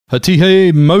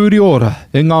Hatihe Mauri ora,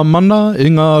 e ngā mana, e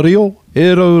ngā reo, e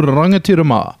rau rangatira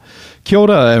mā. Kia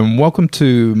ora and welcome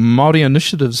to Māori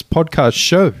Initiative's podcast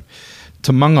show,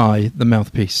 Te Mangai, the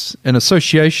Mouthpiece, in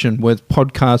association with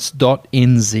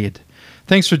podcast.nz.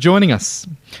 Thanks for joining us.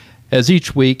 As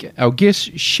each week, our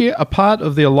guests share a part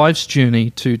of their life's journey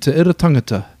to Te Ira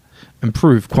Tangata,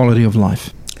 improve quality of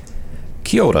life.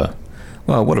 Kia ora.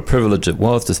 Well, what a privilege it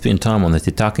was to spend time on the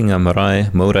Te Takinga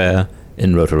Marae Maurea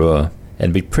in Rotorua,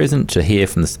 and be present to hear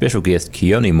from the special guest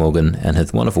Keone Morgan and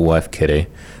his wonderful wife Kere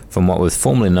from what was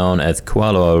formerly known as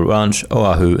Kualoa Ranch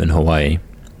Oahu in Hawaii.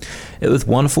 It was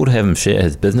wonderful to have him share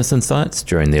his business insights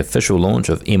during the official launch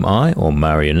of MI, or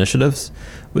Māori Initiatives,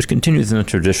 which continues in a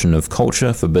tradition of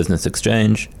culture for business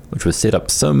exchange, which was set up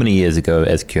so many years ago,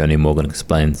 as Keone Morgan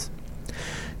explains.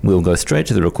 We'll go straight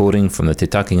to the recording from the Te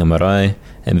Takinga Marae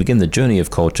and begin the journey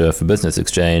of culture for business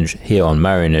exchange here on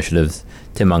Māori Initiatives,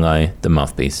 Te Mangai, the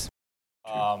Mouthpiece.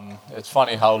 It's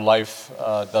funny how life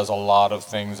does a lot of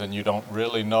things and you don't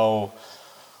really know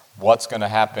what's going to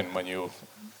happen when you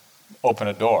open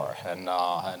a door. And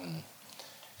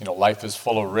you know, life is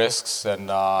full of risks and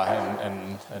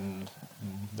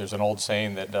there's an old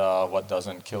saying that what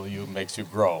doesn't kill you makes you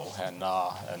grow.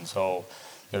 And so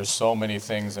there's so many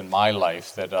things in my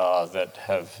life that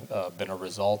have been a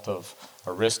result of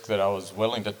a risk that I was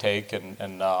willing to take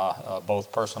and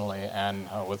both personally and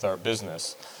with our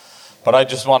business. But I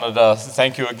just wanted to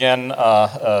thank you again,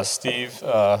 Steve,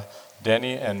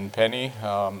 Denny, and Penny.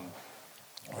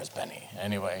 Where's Penny?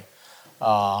 Anyway,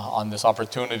 on this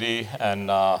opportunity and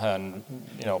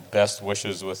you know, best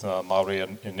wishes with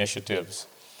Māori Initiatives.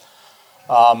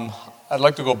 I'd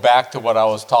like to go back to what I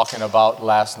was talking about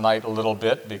last night a little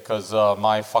bit because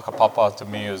my whakapapa to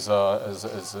me is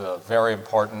very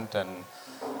important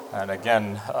and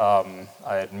again,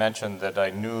 I had mentioned that I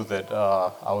knew that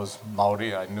I was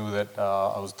Māori, I knew that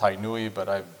I was Tainui, but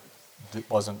I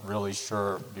wasn't really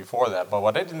sure before that. But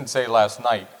what I didn't say last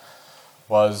night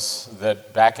was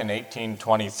that back in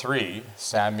 1823,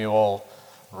 Samuel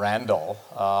Randall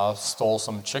stole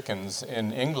some chickens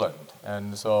in England.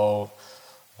 And so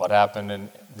what happened in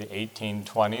the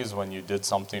 1820s when you did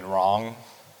something wrong,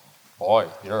 boy,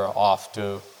 you're off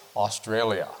to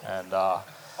Australia. And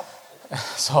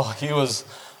so he was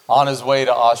on his way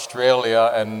to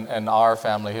Australia, and our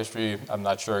family history, I'm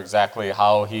not sure exactly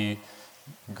how he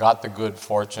got the good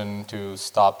fortune to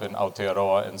stop in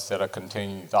Aotearoa instead of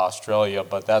continuing to Australia,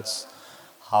 but that's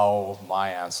how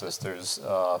my ancestors,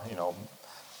 you know,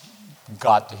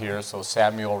 got to here. So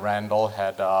Samuel Randall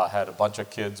had a bunch of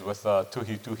kids with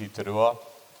Tuhi Terua.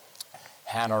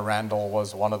 Hannah Randall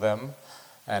was one of them.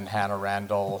 And Hannah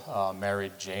Randall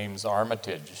married James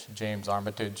Armitage. James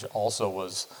Armitage also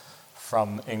was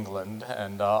from England,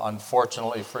 and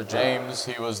unfortunately for James,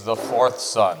 he was the fourth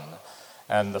son.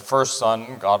 And the first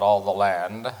son got all the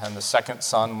land, and the second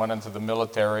son went into the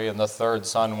military, and the third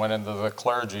son went into the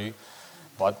clergy.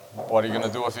 But what are you going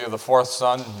to do if you're the fourth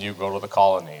son? You go to the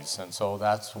colonies. And so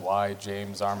that's why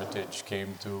James Armitage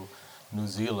came to New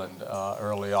Zealand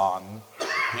early on.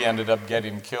 He ended up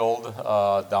getting killed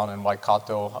down in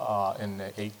Waikato in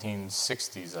the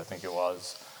 1860s, I think it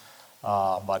was.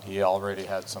 But he already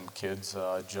had some kids,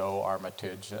 Joe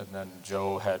Armitage, and then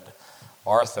Joe had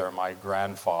Arthur, my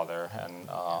grandfather, and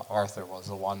Arthur was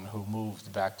the one who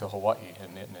moved back to Hawaii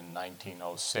in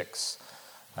 1906,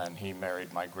 and he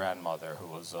married my grandmother, who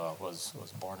was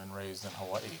born and raised in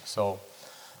Hawaii. So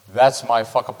that's my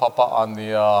whakapapa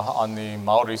on the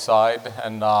Maori side,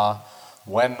 and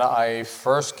when I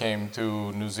first came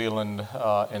to New Zealand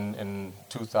in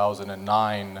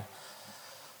 2009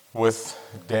 with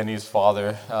Denny's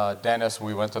father, Dennis,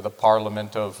 we went to the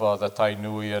Parliament of the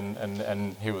Tainui,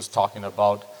 and he was talking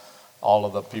about all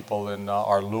of the people in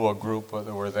our Lua group that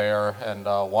were there, and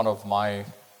one of my,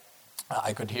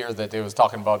 I could hear that they was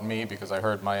talking about me because I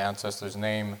heard my ancestor's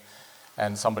name,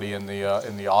 and somebody in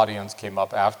the audience came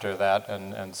up after that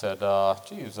and said,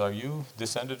 geez, are you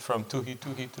descended from Tuhi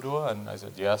Terua? And I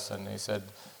said, yes. And he said,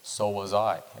 so was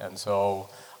I. And so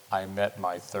I met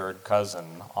my third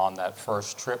cousin on that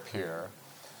first trip here.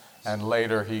 And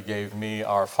later he gave me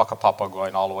our whakapapa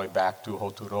going all the way back to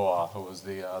Hoturoa, who was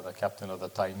the captain of the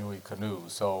Tainui canoe.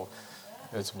 So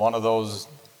it's one of those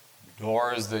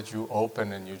doors that you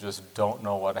open and you just don't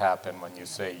know what happened when you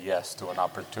say yes to an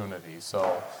opportunity.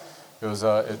 So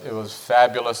it was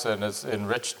fabulous, and it's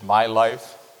enriched my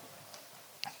life.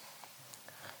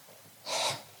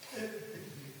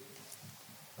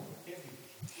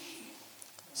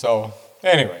 So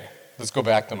anyway, let's go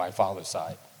back to my father's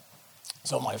side.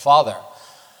 So my father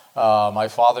My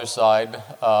father's side,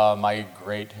 my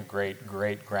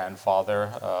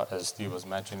great-great-great-grandfather, as Steve was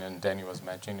mentioning and Denny was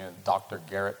mentioning, Dr.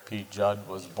 Garrett P. Judd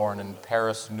was born in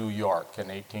Paris, New York in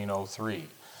 1803.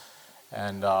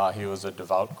 And he was a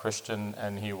devout Christian,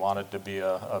 and he wanted to be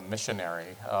a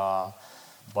missionary.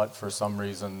 But for some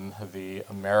reason, the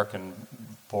American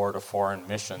Board of Foreign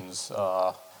Missions,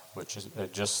 which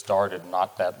had just started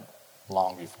not that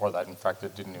long before that, in fact,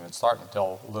 it didn't even start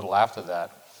until a little after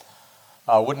that,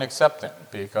 wouldn't accept him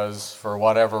because for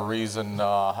whatever reason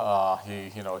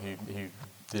he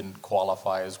didn't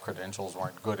qualify. His credentials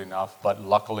weren't good enough. But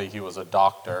luckily he was a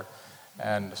doctor,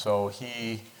 and so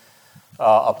he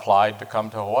applied to come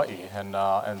to Hawaii,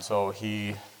 and so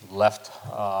he left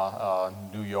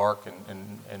New York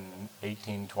in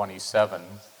 1827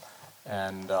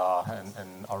 and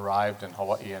arrived in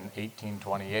Hawaii in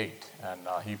 1828, and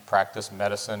he practiced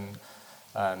medicine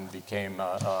and became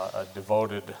a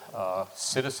devoted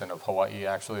citizen of Hawaii.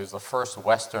 Actually, he was the first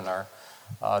Westerner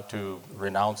to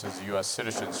renounce his U.S.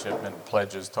 citizenship and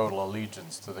pledge his total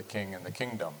allegiance to the king and the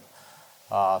kingdom.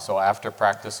 So after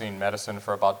practicing medicine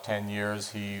for about 10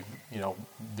 years, he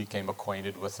became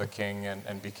acquainted with the king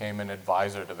and became an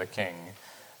advisor to the king.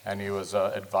 And he was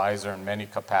an advisor in many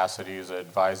capacities,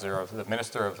 advisor of the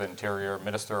Minister of Interior,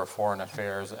 Minister of Foreign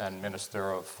Affairs, and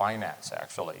Minister of Finance,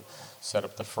 actually. Set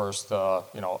up the first,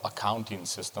 accounting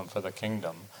system for the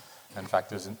kingdom. In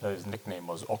fact, his nickname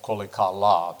was Okoli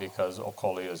Kala, because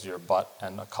Okoli is your butt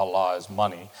and Kala is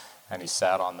money. And he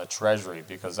sat on the treasury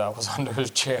because that was under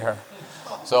his chair.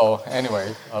 So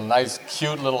anyway, a nice,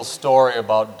 cute little story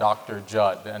about Dr.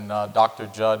 Judd. And Dr.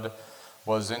 Judd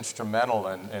was instrumental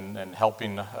in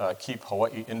helping keep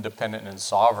Hawaii independent and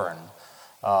sovereign,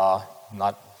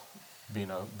 not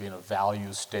being a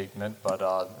value statement, but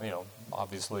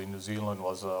obviously New Zealand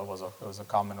was a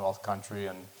Commonwealth country,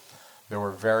 and there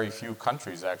were very few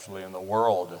countries actually in the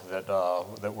world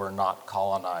that were not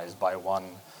colonized by one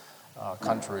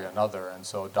country or another, and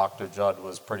so Dr. Judd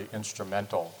was pretty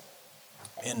instrumental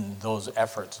in those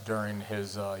efforts during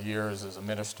his years as a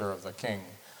minister of the king.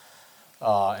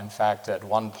 In fact, at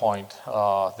one point,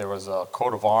 there was a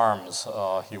coat of arms.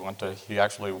 He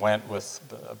actually went with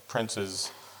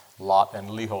Princes Lot and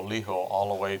Liho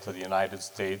all the way to the United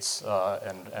States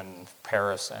and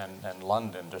Paris and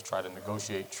London to try to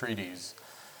negotiate treaties.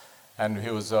 And he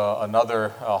was another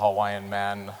Hawaiian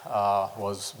man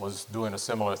was doing a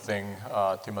similar thing,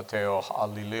 Timoteo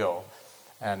Alilio.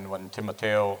 And when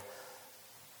Timoteo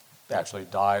actually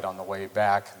died on the way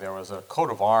back, there was a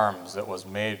coat of arms that was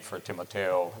made for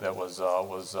Timoteo that was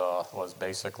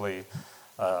basically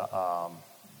a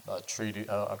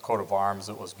coat of arms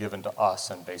that was given to us,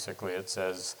 and basically it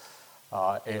says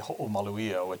E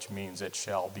ho'omaluia, which means it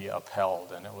shall be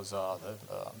upheld, and it was a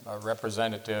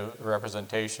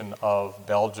representation of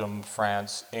Belgium,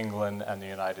 France, England, and the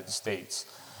United States,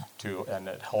 and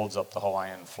it holds up the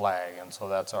Hawaiian flag, and so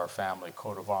that's our family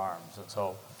coat of arms, and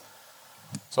so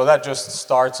that just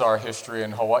starts our history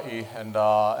in Hawaii, and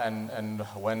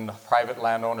when private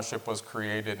land ownership was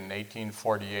created in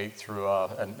 1848 through a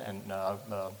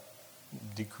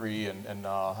decree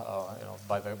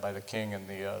by the king and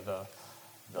the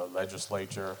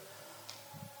legislature,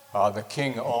 the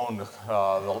king owned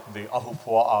the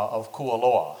Ahupua'a of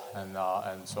Kualoa,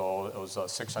 and so it was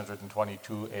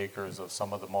 622 acres of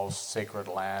some of the most sacred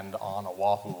land on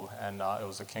Oahu, and it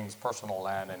was the king's personal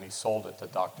land, and he sold it to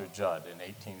Dr. Judd in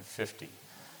 1850.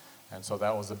 And so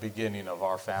that was the beginning of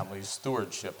our family's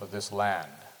stewardship of this land.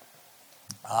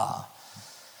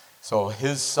 So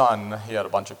his son, he had a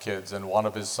bunch of kids, and one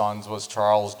of his sons was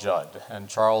Charles Judd. And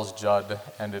Charles Judd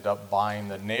ended up buying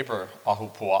the neighbor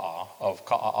Ahupua'a of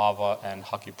Ka'aava and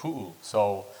Hakipu'u.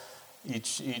 So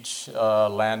each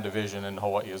land division in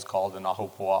Hawaii is called an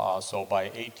Ahupua'a. So by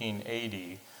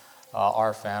 1880,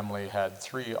 our family had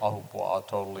 3 Ahupua'a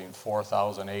totaling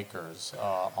 4,000 acres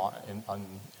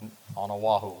on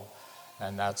Oahu.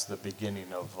 And that's the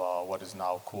beginning of what is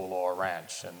now Kualoa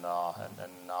Ranch, and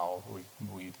now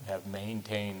we have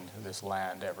maintained this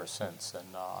land ever since,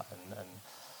 and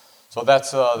so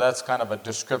that's kind of a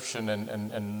description,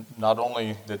 and not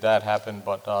only did that happen,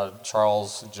 but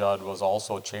Charles Judd was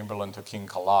also Chamberlain to King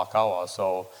Kalakaua,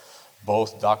 so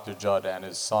both Dr. Judd and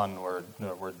his son were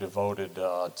devoted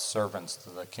servants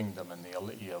to the kingdom and the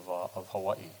ali'i of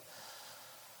Hawaii.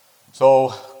 So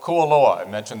Kualoa, I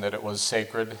mentioned that it was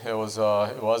sacred. It was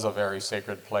a very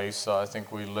sacred place. I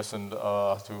think we listened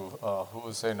to who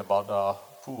was saying about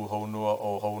Pu'uhonua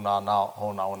o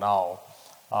Honaunau.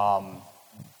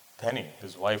 Penny,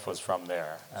 his wife, was from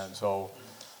there, and so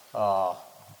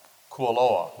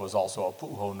Kualoa was also a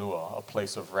Pu'uhonua, a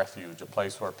place of refuge, a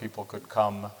place where people could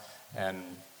come and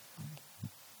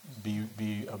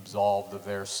be absolved of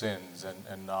their sins,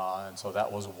 and so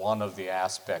that was one of the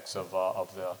aspects of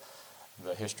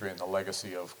the history and the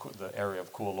legacy of the area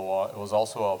of Kualoa. It was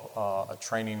also a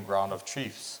training ground of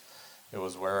chiefs. It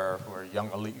was where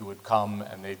young elite would come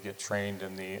and they'd get trained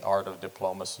in the art of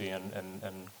diplomacy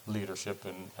and leadership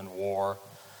and war.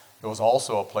 It was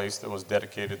also a place that was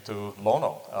dedicated to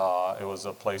Lono. It was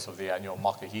a place of the annual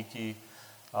makahiki.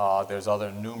 There's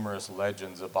other numerous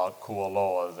legends about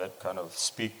Kualoa that kind of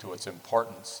speak to its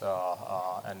importance,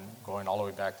 and going all the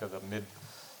way back to the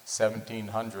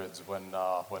mid-1700s when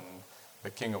the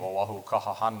king of Oahu,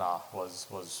 Kahahana, was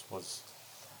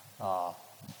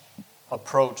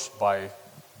approached by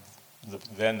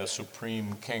the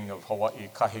supreme king of Hawaii,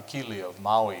 Kahekili of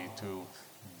Maui, to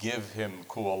give him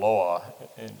Kualoa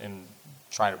in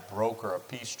trying to broker a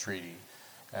peace treaty,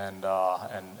 and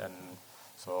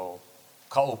so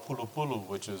Ka'upulupulu,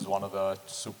 which is one of the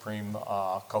supreme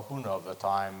kahuna of the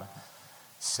time,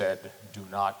 said, "Do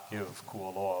not give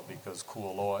Kualoa, because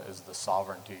Kualoa is the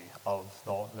sovereignty of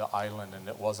the island, and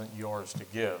it wasn't yours to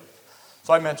give."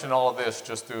 So I mentioned all of this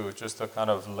just to kind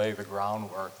of lay the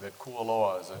groundwork that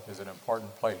Kualoa is an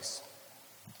important place.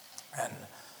 And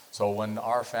so when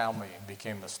our family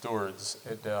became the stewards,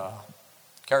 it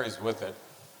carries with it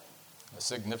a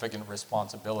significant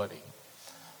responsibility.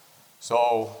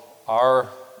 So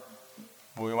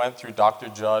we went through Dr.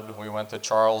 Judd, we went to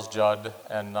Charles Judd,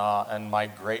 and my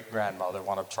great-grandmother,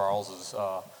 one of Charles's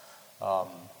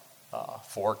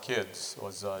 4 kids,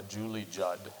 was Julie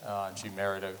Judd, and she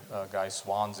married a guy,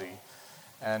 Swansea,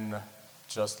 and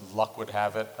just luck would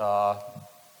have it,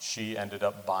 she ended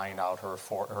up buying out her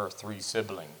 3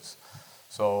 siblings.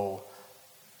 So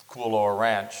Kualoa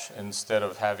Ranch, instead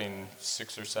of having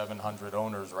 600 or 700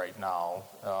 owners right now,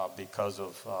 because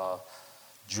of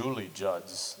Julie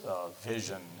Judd's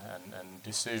vision and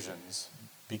decisions,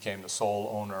 became the sole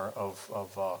owner of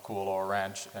Kualoa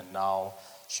Ranch, and now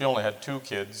she only had 2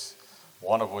 kids,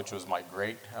 one of which was my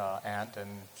great aunt,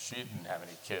 and she didn't have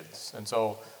any kids. And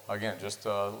so again, just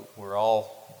we're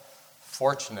all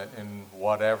fortunate in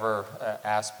whatever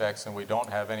aspects, and we don't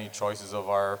have any choices of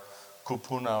our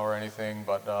kupuna or anything,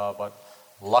 but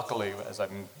luckily, as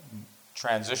I'm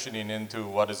transitioning into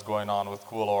what is going on with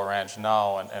Kualoa Ranch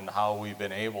now, and how we've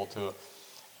been able to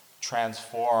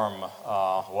transform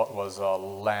what was a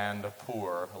land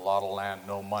poor, a lot of land,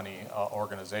 no money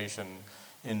organization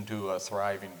into a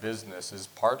thriving business, is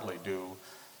partly due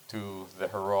to the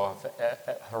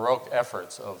heroic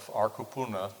efforts of our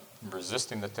kupuna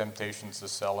resisting the temptations to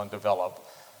sell and develop,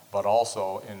 but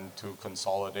also into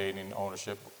consolidating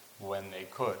ownership when they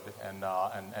could,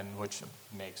 and which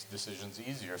makes decisions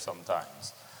easier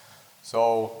sometimes.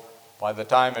 So by the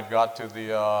time it got to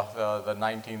the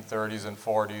 1930s and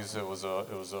 40s, it was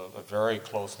a very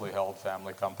closely held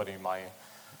family company. My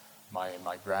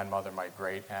grandmother, my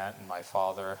great aunt, and my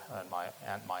father, and my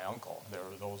aunt, my uncle,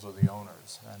 those are the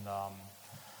owners. And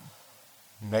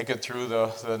make it through the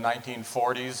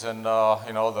 1940s, and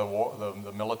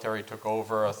the military took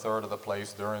over a third of the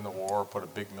place during the war, put a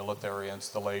big military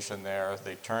installation there.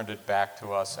 They turned it back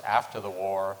to us after the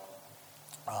war.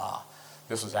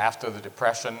 This was after the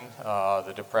Depression.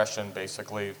 The Depression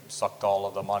basically sucked all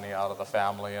of the money out of the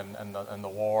family and the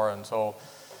war, and so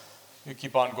you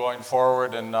keep on going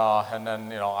forward. And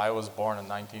then I was born in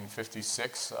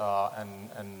 1956,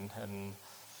 and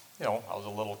I was a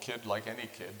little kid like any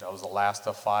kid. I was the last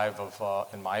of 5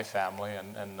 in my family,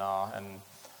 and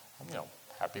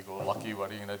happy-go-lucky. What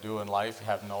are you going to do in life? You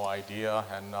have no idea.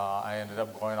 And I ended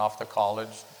up going off to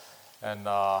college, and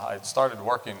I started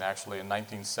working actually in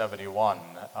 1971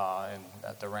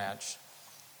 at the ranch,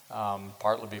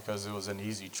 partly because it was an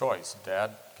easy choice.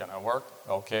 Dad, can I work?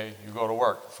 Okay, you go to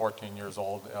work. 14 years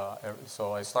old.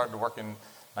 So I started working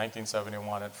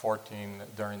 1971 at 14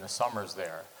 during the summers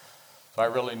there. So I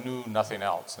really knew nothing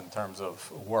else in terms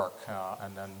of work.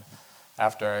 And then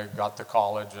after I got to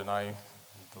college, and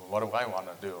what do I want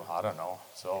to do? I don't know.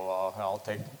 So I'll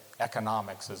take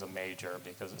economics as a major,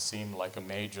 because it seemed like a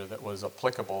major that was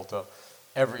applicable to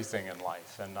everything in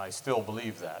life. And I still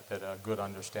believe that a good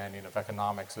understanding of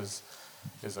economics is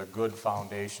a good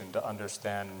foundation to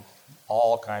understand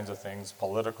all kinds of things,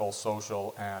 political,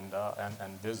 social, and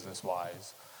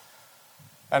business-wise.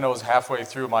 And it was halfway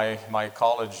through my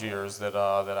college years that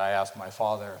I asked my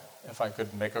father if I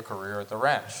could make a career at the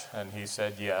ranch, and he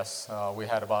said yes. We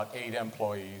had about 8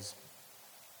 employees,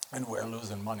 and we're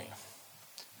losing money.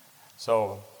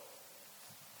 So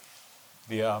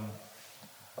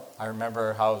I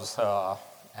remember I was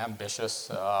ambitious,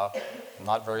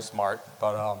 not very smart,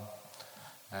 but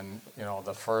and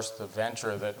the first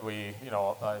venture that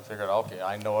I figured, okay,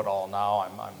 I know it all now.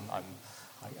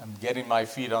 I'm getting my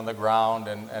feet on the ground,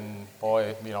 and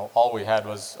boy, all we had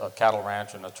was a cattle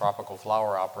ranch and a tropical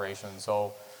flower operation.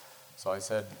 So I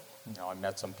said, I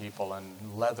met some people, and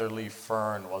leatherleaf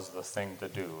fern was the thing to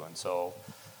do. And so,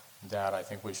 Dad, I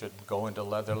think we should go into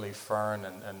leatherleaf fern,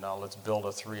 and let's build a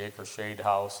 3-acre shade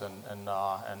house, and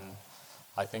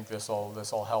I think this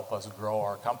will help us grow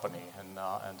our company.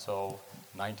 And so,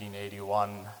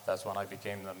 1981, that's when I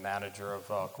became the manager of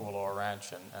Kualoa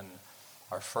Ranch, and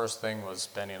our first thing was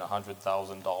spending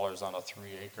 $100,000 on a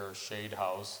 3-acre shade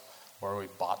house where we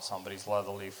bought somebody's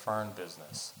leatherleaf fern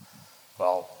business.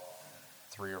 Well,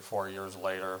 3 or 4 years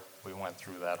later, we went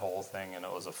through that whole thing, and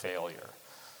it was a failure.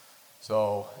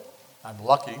 So I'm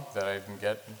lucky that I didn't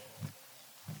get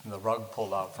the rug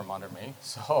pulled out from under me.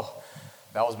 So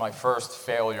that was my first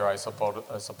failure, I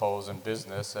suppose, in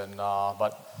business.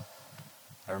 But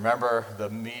I remember the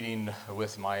meeting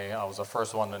with I was the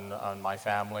first one in my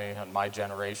family and my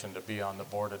generation to be on the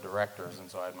board of directors. And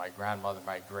so I had my grandmother,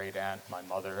 my great aunt, my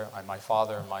mother, my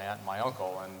father, and my aunt and my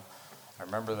uncle. And I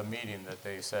remember the meeting that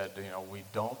they said, we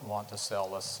don't want to sell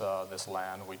this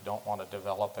land. We don't want to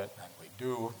develop it. And we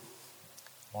do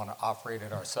want to operate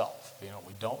it ourselves.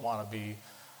 We don't want to be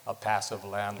a passive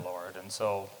landlord. And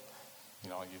so,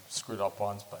 you screwed up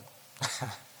once, but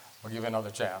we'll give you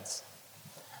another chance.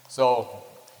 So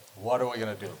what are we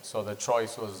going to do? So the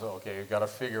choice was, okay, you've got to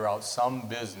figure out some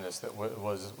business that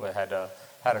had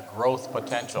a growth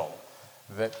potential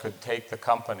that could take the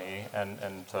company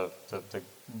and to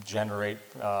generate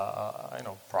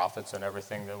profits and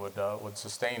everything that would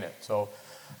sustain it. So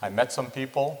I met some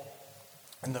people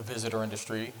in the visitor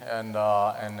industry, and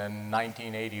in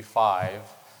 1985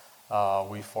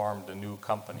 we formed a new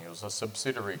company. It was a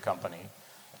subsidiary company,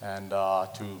 and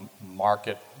to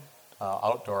market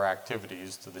outdoor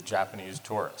activities to the Japanese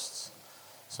tourists.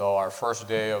 So our first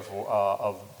day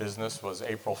of business was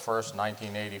April 1st,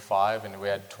 1985, and we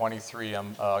had 23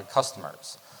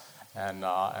 customers. And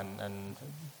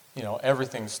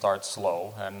everything starts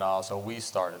slow, and so we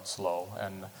started slow.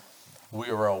 And we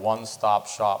were a one-stop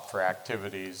shop for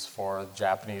activities for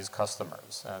Japanese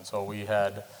customers. And so we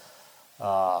had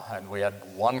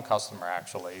one customer,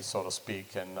 actually, so to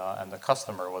speak, and the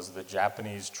customer was the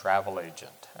Japanese travel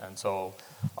agent. And so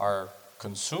our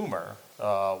consumer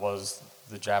was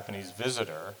the Japanese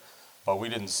visitor, but we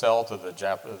didn't sell to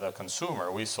the consumer.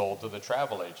 We sold to the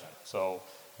travel agent. So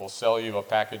we'll sell you a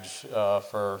package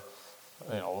for,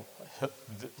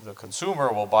 the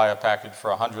consumer will buy a package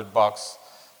for $100,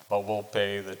 but we'll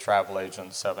pay the travel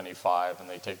agent $75, and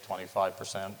they take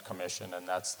 25% commission, and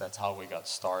that's how we got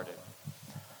started.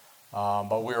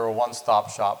 But we were a one-stop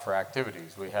shop for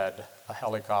activities. We had a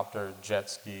helicopter, jet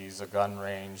skis, a gun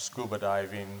range, scuba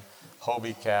diving,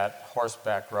 Hobie Cat,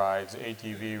 horseback rides,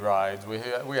 ATV rides. We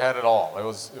had it all. It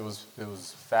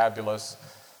was fabulous.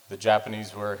 The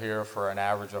Japanese were here for an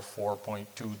average of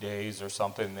 4.2 days or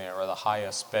something. They were the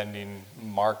highest spending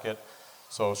market.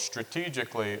 So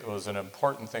strategically, it was an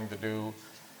important thing to do.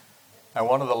 And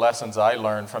one of the lessons I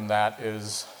learned from that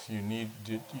is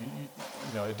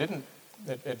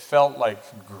it felt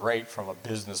like great from a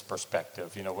business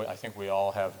perspective. I think we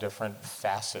all have different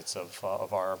facets of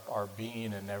our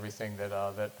being and everything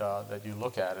that you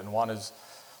look at. And one is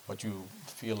what you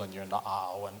feel in your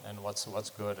na'au and what's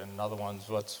good, and another one's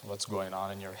what's going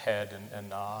on in your head, and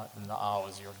na'au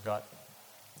is your gut.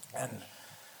 And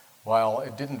while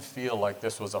it didn't feel like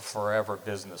this was a forever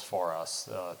business for us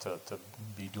to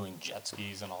be doing jet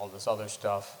skis and all this other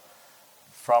stuff,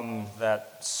 from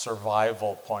that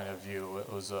survival point of view,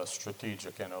 it was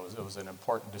strategic, and it was an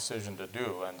important decision to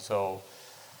do.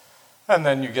 And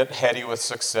then you get heady with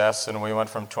success, and we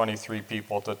went from 23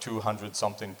 people to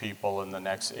 200-something people in the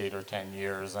next 8 or 10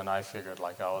 years, and I figured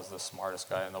like I was the smartest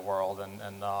guy in the world,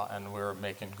 and we were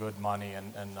making good money,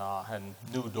 and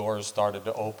new doors started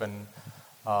to open.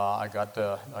 I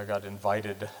got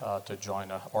invited to join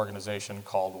an organization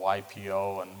called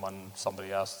YPO, and when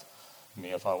somebody asked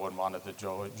me if I wanted to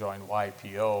join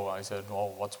YPO, I said,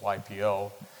 well, what's YPO?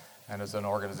 And it's an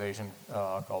organization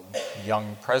called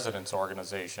Young Presidents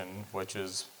Organization, which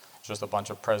is just a bunch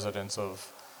of presidents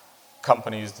of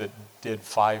companies that did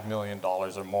 $5 million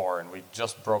or more, and we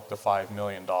just broke the $5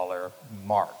 million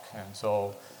mark. And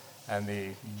so,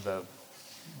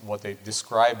 what they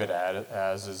describe it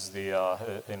as is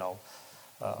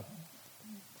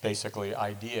basically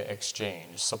idea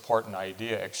exchange, support and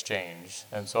idea exchange.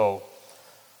 And so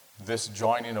this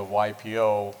joining of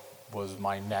YPO was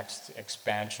my next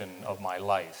expansion of my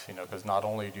life, because not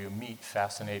only do you meet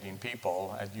fascinating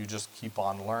people, and you just keep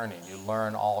on learning. You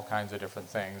learn all kinds of different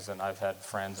things, and I've had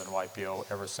friends in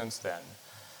YPO ever since then.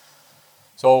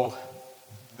 So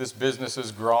this business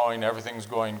is growing, everything's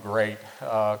going great.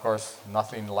 Of course,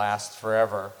 nothing lasts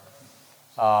forever.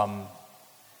 The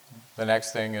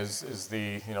next thing is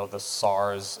the the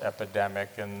SARS epidemic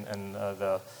and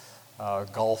the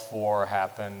Gulf War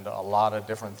happened. A lot of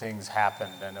different things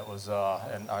happened, and it was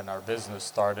and our business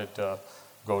started to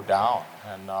go down,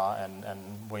 and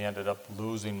we ended up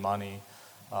losing money.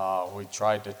 We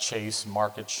tried to chase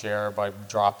market share by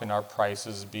dropping our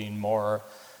prices, being more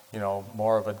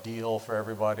of a deal for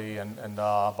everybody,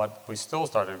 but we still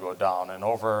started to go down. And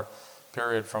over a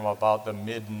period from about the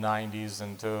mid-90s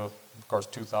into, of course,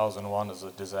 2001 is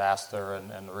a disaster,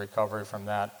 and the recovery from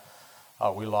that,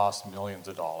 we lost millions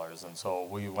of dollars. And so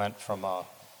we went from a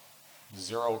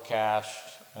zero cash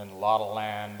and a lot of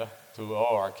land to,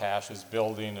 our cash is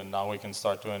building, and now we can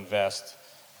start to invest.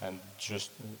 And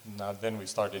just now, then we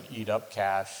started to eat up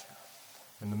cash.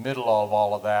 In the middle of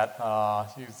all of that,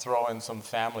 you throw in some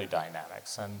family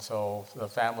dynamics. And so the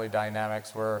family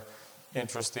dynamics were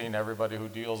interesting. Everybody who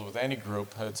deals with any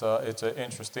group, it's an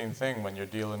interesting thing when you're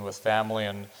dealing with family,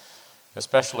 and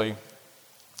especially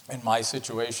in my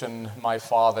situation, my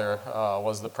father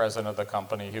was the president of the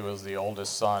company. He was the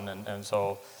oldest son, and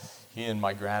so he and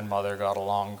my grandmother got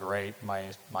along great.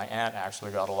 My aunt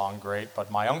actually got along great, but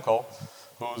my uncle,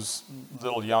 who's a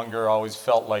little younger, always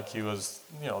felt like he was,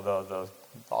 the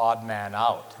odd man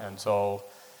out. And so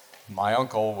my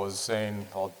uncle was saying,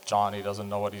 well, Johnny doesn't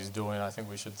know what he's doing. I think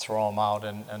we should throw him out.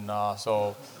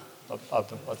 So a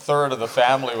third of the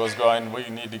family was going, we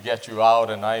need to get you out.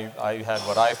 And I had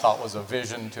what I thought was a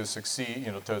vision to succeed,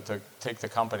 to take the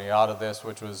company out of this,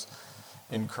 which was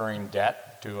incurring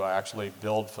debt to actually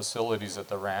build facilities at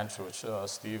the ranch, which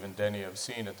Steve and Denny have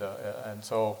seen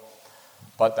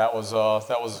but that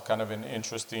was kind of an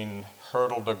interesting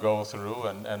hurdle to go through,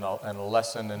 and a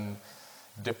lesson in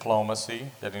diplomacy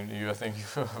that I think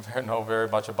you know very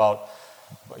much about.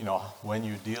 When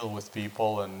you deal with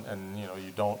people, and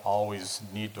you don't always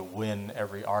need to win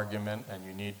every argument, and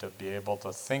you need to be able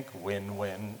to think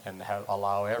win-win and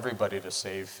allow everybody to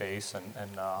save face,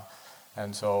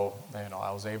 and so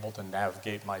I was able to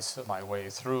navigate my way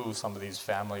through some of these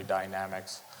family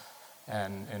dynamics.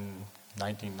 And in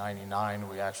 1999,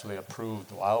 we actually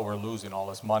approved, while we're losing all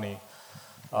this money,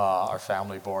 our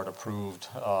family board approved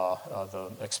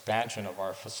the expansion of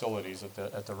our facilities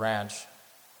at the ranch,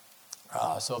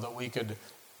 so that we could,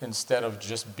 instead of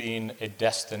just being a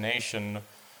destination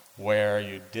where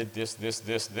you did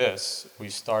this, we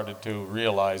started to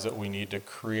realize that we need to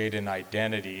create an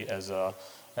identity as a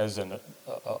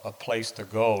place to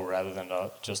go, rather than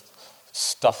just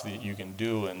stuff that you can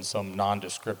do in some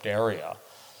nondescript area.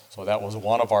 So that was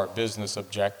one of our business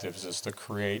objectives, is to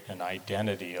create an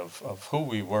identity of who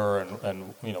we were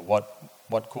and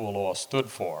what Kualoa stood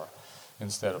for,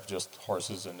 instead of just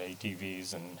horses and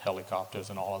ATVs and helicopters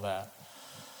and all of that.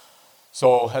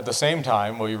 So at the same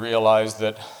time, we realized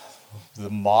that the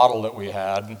model that we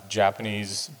had,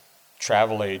 Japanese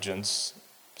travel agents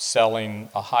selling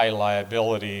a high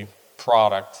liability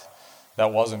product,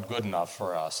 that wasn't good enough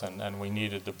for us, and we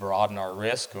needed to broaden our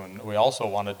risk, and we also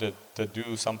wanted to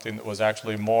do something that was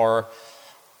actually more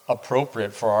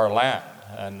appropriate for our land.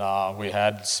 And we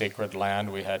had sacred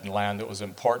land, we had land that was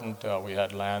important, we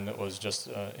had land that was just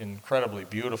incredibly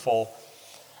beautiful.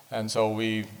 And so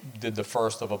we did the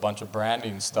first of a bunch of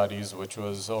branding studies, which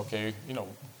was, okay,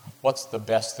 what's the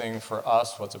best thing for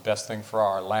us, what's the best thing for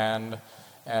our land,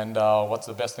 and what's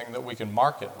the best thing that we can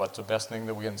market, what's the best thing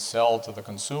that we can sell to the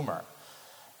consumer.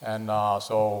 And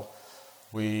so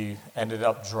we ended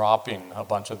up dropping a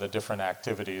bunch of the different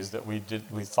activities that we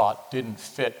thought didn't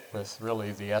fit with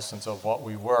really the essence of what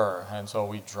we were. And so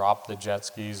we dropped the jet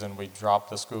skis, and we dropped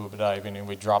the scuba diving, and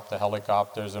we dropped the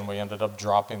helicopters, and we ended up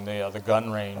dropping the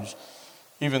gun range,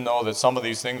 even though that some of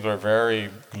these things were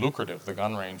very lucrative. The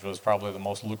gun range was probably the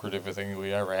most lucrative thing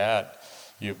we ever had.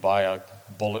 You buy a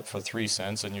bullet for 3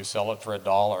 cents and you sell it for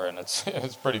 $1, and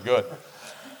it's pretty good.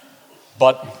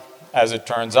 But as it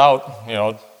turns out,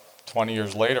 20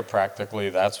 years later, practically,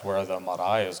 that's where the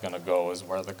marae is going to go, is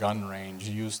where the gun range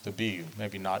used to be.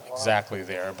 Maybe not exactly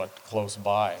there, but close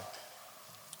by.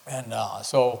 And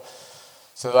so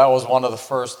that was one of the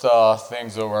first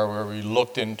things where we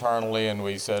looked internally, and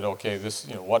we said, okay, this,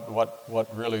 what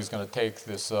really is going to take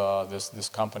this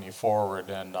company forward.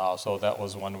 And so that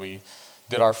was when we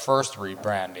did our first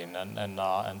rebranding,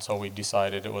 and so we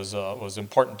decided it was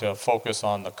important to focus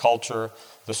on the culture,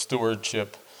 the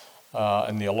stewardship,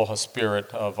 and the aloha spirit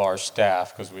of our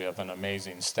staff, because we have an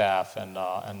amazing staff, and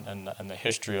the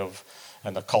history of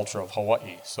and the culture of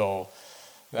Hawaii. So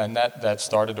And that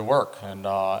started to work.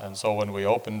 And so when we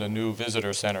opened a new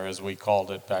visitor center, as we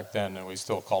called it back then, and we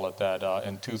still call it that,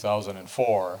 in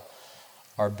 2004,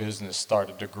 our business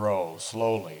started to grow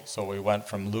slowly. So we went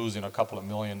from losing a couple of $1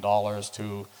 million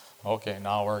to, okay,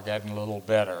 now we're getting a little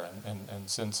better. And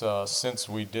since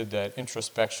we did that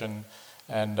introspection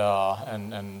and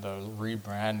the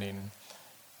rebranding,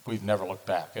 we've never looked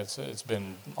back. It's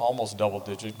been almost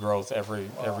double-digit growth every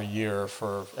year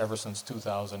ever since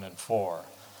 2004.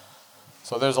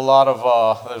 So there's a lot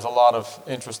of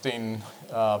interesting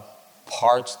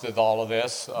parts to all of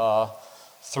this.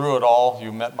 Through it all,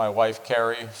 you met my wife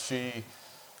Carrie. She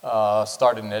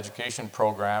started an education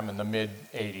program in the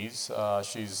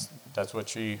mid-'80s. That's what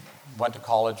she went to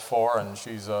college for, and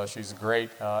she's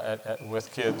great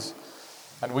with kids.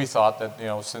 And we thought that,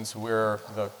 since we're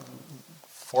the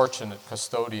fortunate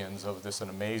custodians of this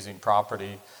amazing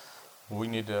property, we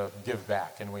need to give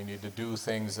back, and we need to do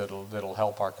things that'll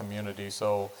help our community.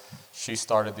 So she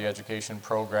started the education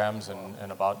programs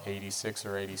in about 86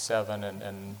 or 87,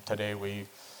 and today we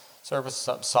service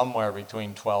somewhere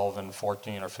between 12 and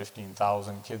 14 or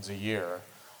 15,000 kids a year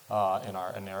in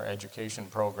our education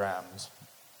programs.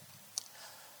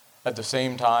 At the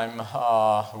same time,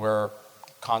 we're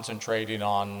concentrating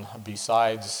on,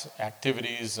 besides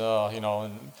activities,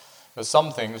 and there's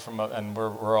some things and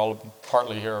we're all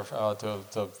partly here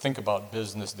to think about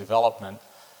business development.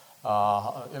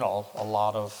 A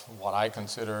lot of what I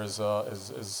consider is a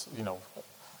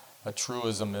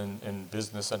truism in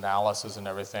business analysis and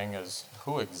everything is,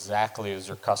 who exactly is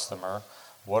your customer?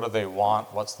 What do they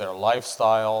want? What's their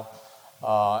lifestyle?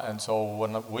 And so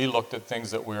when we looked at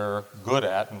things that we're good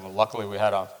at, and luckily we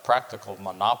had a practical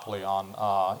monopoly on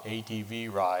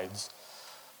ATV rides.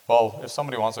 Well, if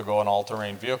somebody wants to go an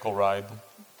all-terrain vehicle ride,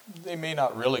 they may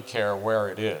not really care where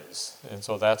it is. And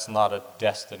so that's not a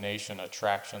destination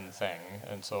attraction thing.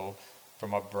 And so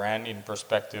from a branding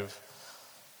perspective,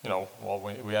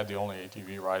 we had the only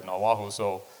ATV ride in Oahu,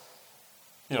 so,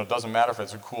 it doesn't matter if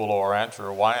it's a Kualoa Ranch or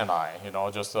a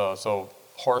Waianae, so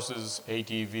horses,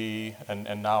 ATV,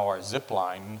 and now our zip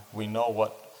line, we know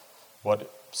what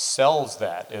sells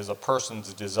that is a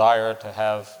person's desire to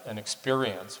have an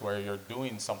experience where you're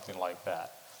doing something like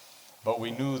that. But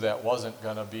we knew that wasn't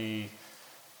going to be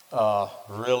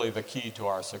really the key to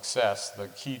our success. The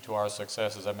key to our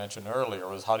success, as I mentioned earlier,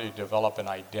 was how do you develop an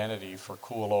identity for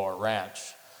Kualoa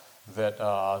Ranch that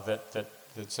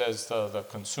says to the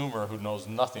consumer who knows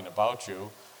nothing about you,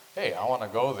 hey, I want to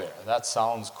go there. That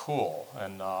sounds cool.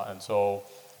 And so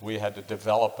we had to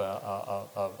develop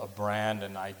a brand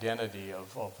and identity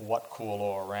of what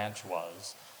Kualoa Ranch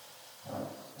was.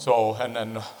 So, and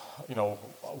then,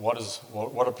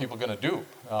 what are people going to do?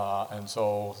 And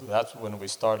so that's when we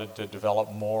started to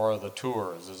develop more of the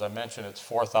tours. As I mentioned, it's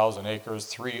 4,000 acres,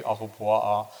 3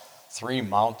 ahupua'a, 3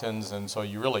 mountains, and so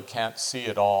you really can't see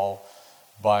it all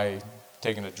by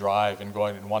taking a drive and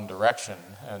going in one direction.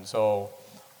 And so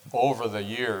over the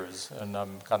years, and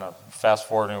I'm kind of fast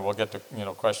forwarding, we'll get to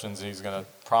questions, he's going to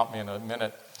prompt me in a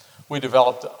minute, we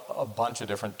developed a bunch of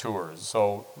different tours.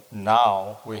 So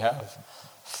now we have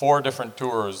 4 different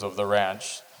tours of the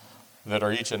ranch that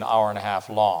are each an hour and a half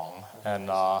long, and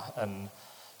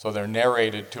so they're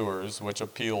narrated tours, which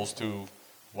appeals to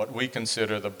what we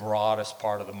consider the broadest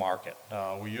part of the market.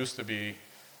 We used to be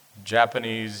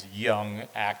Japanese, young,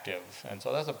 active, and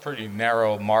so that's a pretty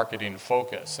narrow marketing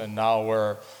focus. And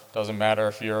now doesn't matter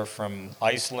if you're from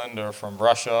Iceland or from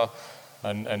Russia,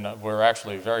 and we're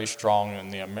actually very strong in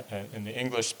the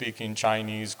English-speaking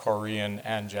Chinese, Korean,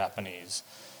 and Japanese.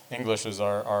 English is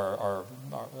our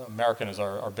American is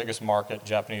our biggest market.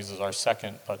 Japanese is our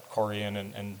second, but Korean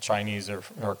and Chinese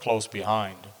are close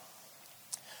behind.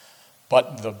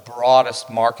 But the broadest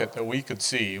market that we could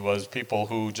see was people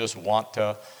who just want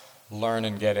to learn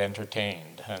and get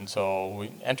entertained. And so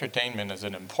entertainment is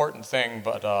an important thing,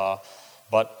 but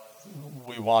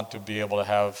we want to be able to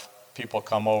have people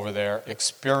come over there,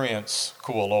 experience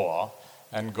Kualoa,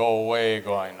 and go away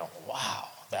going, wow,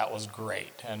 that was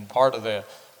great. And part of the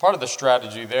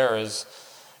strategy there is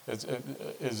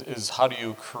how do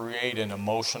you create an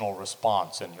emotional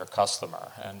response in your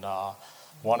customer. And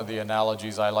one of the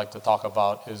analogies I like to talk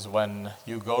about is when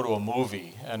you go to a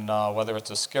movie, and whether it's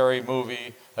a scary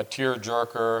movie, a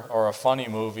tear-jerker, or a funny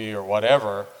movie, or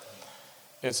whatever,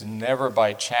 it's never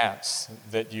by chance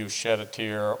that you shed a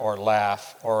tear or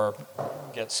laugh or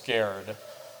get scared.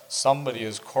 Somebody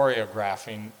is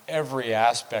choreographing every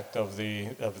aspect of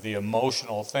the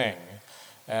emotional thing.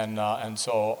 And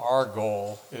so our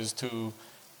goal is to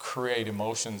create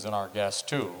emotions in our guests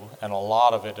too, and a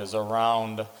lot of it is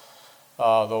around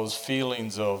those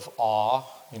feelings of awe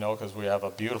because we have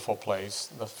a beautiful place.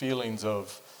 The feelings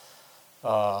of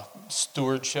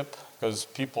stewardship, because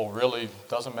people really,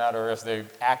 doesn't matter if they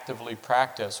actively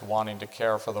practice wanting to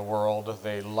care for the world,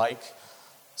 they like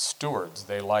stewards.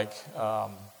 They like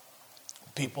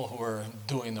people who are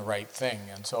doing the right thing.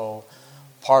 And so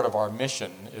part of our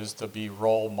mission is to be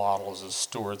role models as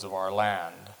stewards of our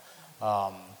land.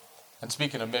 And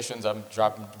speaking of missions, I'm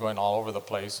going all over the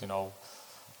place.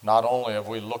 Not only have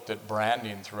we looked at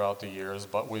branding throughout the years,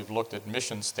 but we've looked at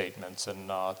mission statements and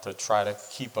to try to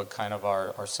keep a kind of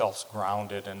ourselves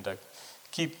grounded and to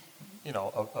keep,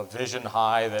 a vision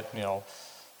high that,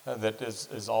 that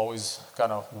is always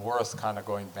kind of worth kind of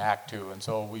going back to. And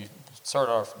so we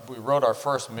wrote our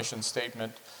first mission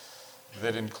statement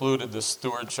that included the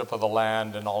stewardship of the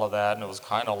land and all of that, and it was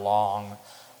kind of long.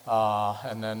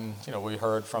 And then, we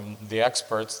heard from the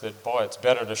experts that, boy, it's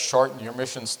better to shorten your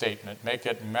mission statement, make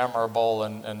it memorable,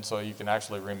 and so you can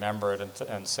actually remember it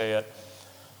and say it.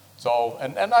 So,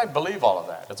 and I believe all of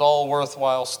that. It's all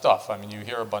worthwhile stuff. I mean, you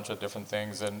hear a bunch of different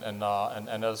things, and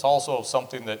it's also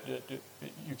something that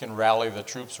you can rally the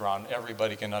troops around.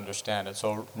 Everybody can understand it.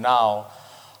 So now,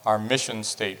 our mission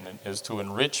statement is to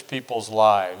enrich people's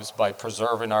lives by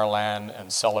preserving our land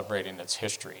and celebrating its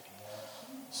history.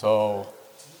 So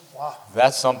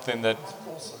that's something that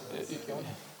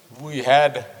we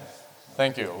had.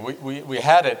 Thank you. We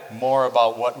had it more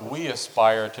about what we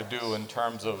aspire to do in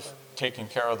terms of taking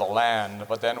care of the land,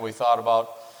 but then we thought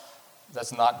about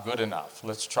that's not good enough.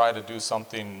 Let's try to do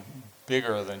something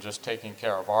bigger than just taking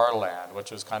care of our land,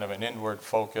 which is kind of an inward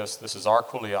focus. This is our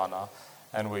kuleana,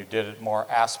 and we did it more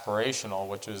aspirational,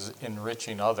 which is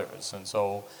enriching others. And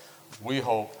so we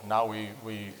hope now we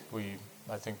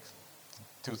I think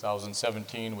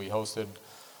 2017 we hosted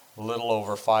a little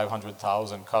over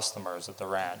 500,000 customers at the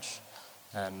ranch.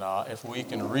 And if we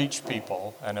can reach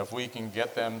people, and if we can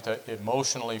get them to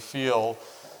emotionally feel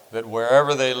that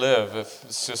wherever they live, if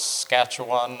it's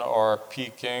Saskatchewan or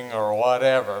Peking or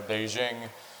whatever, Beijing,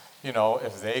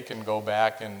 if they can go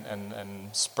back and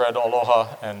spread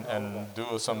aloha and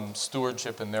do some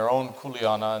stewardship in their own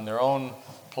kuleana, in their own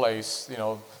place,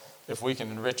 if we can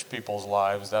enrich people's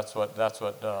lives, that's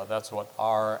what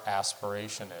our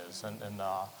aspiration is. And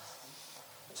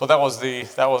so that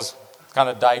was kind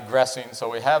of digressing. So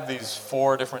we have these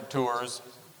 4 different tours.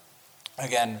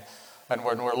 Again, and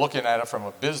when we're looking at it from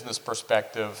a business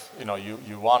perspective,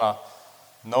 you want to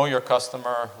know your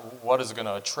customer, what is going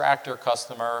to attract your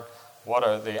customer, what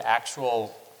are the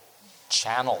actual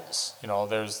channels.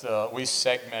 We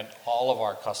segment all of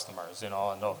our customers, and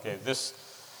okay, this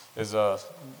is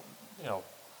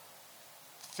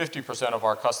 50% of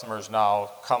our customers now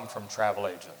come from travel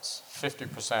agents.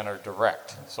 50% are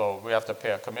direct. So we have to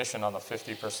pay a commission on the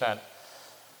 50%.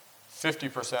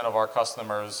 50% of our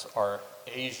customers are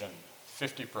Asian.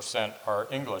 50% are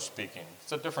English speaking.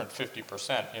 It's a different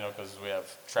 50%, because we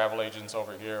have travel agents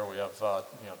over here, we have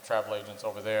travel agents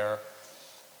over there.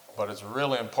 But it's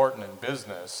really important in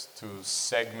business to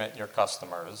segment your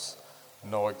customers,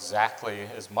 know exactly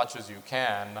as much as you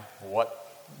can what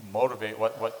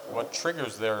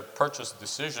triggers their purchase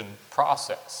decision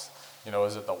process.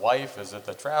 Is it the wife? Is it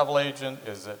the travel agent?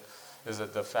 Is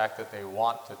it the fact that they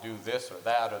want to do this or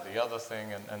that or the other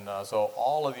thing? And so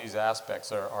all of these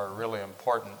aspects are really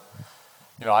important.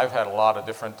 I've had a lot of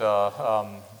different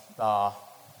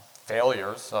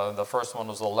failures. The first one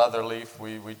was the leather leaf.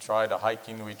 We tried a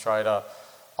hiking. We tried a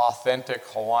authentic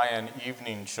Hawaiian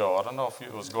evening show. I don't know if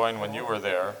it was going when you were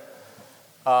there.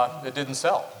 It didn't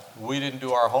sell. We didn't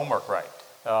do our homework right.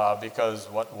 Because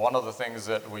one of the things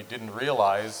that we didn't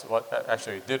realize,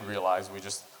 did realize,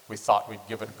 we thought we'd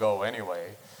give it a go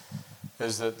anyway,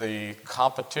 is that the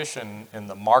competition in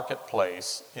the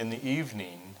marketplace in the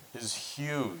evening is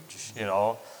huge.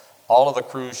 All of the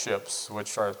cruise ships,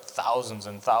 which are thousands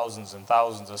and thousands and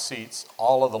thousands of seats,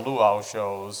 all of the luau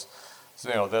shows,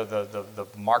 the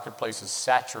marketplace is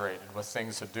saturated with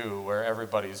things to do where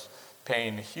everybody's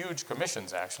paying huge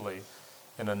commissions actually.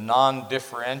 In a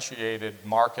non-differentiated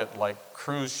market like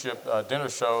cruise ship dinner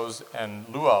shows and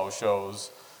luau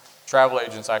shows, travel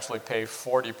agents actually pay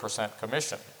 40%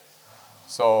 commission.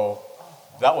 So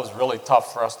that was really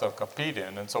tough for us to compete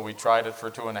in, and so we tried it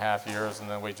for 2.5 years, and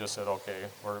then we just said, okay,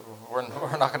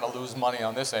 we're not going to lose money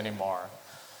on this anymore.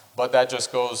 But that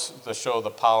just goes to show the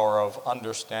power of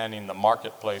understanding the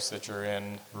marketplace that you're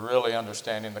in, really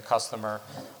understanding the customer,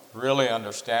 really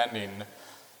understanding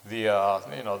how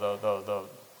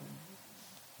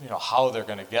they're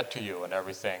going to get to you and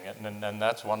everything. And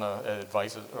that's one of the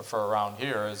advice for around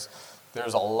here is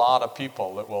there's a lot of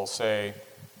people that will say,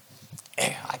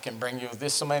 hey, I can bring you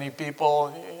this many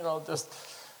people,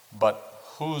 but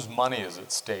whose money is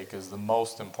at stake is the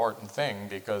most important thing,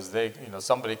 because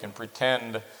somebody can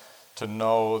pretend to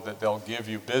know that they'll give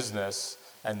you business,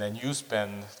 and then you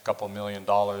spend a couple $1 million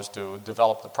to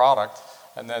develop the product,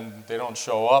 and then they don't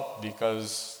show up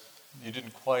because you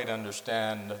didn't quite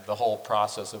understand the whole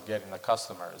process of getting the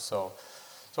customers. So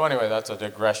anyway, that's a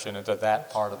digression into that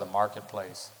part of the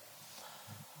marketplace.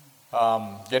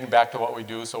 Getting back to what we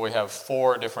do, so we have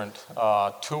 4 different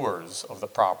tours of the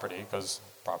property, because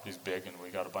the property's big and we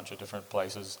got a bunch of different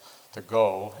places to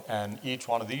go, and each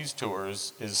one of these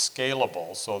tours is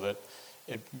scalable so that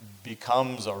it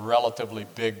becomes a relatively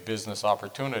big business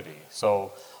opportunity.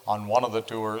 So on one of the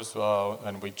tours,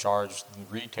 and we charge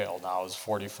retail now is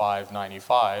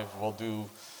 $45.95, we'll do,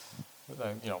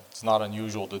 it's not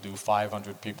unusual to do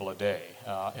 500 people a day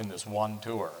in this one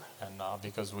tour. And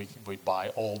because we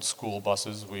buy old school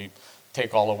buses, we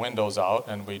take all the windows out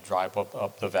and we drive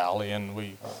up the valley and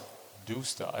we do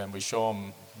stuff, and we show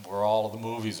them where all of the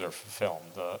movies are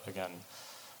filmed. Again,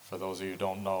 for those of you who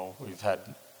don't know, we've had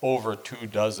over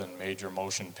 24 major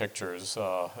motion pictures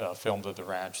filmed at the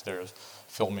ranch. They're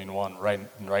filming one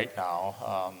right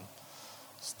now,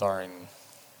 starring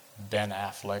Ben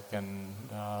Affleck and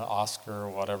Oscar,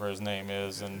 whatever his name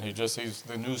is, and he's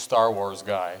the new Star Wars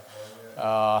guy.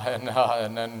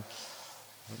 And then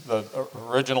the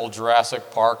original Jurassic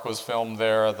Park was filmed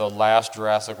there. The last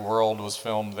Jurassic World was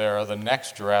filmed there. The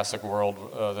next Jurassic World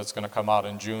that's going to come out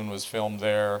in June was filmed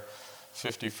there.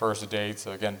 51st Dates,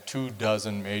 again,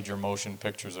 24 major motion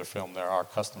pictures are filmed there. Our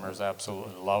customers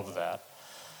absolutely love that.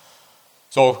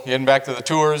 So getting back to the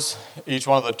tours, each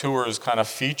one of the tours kind of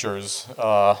features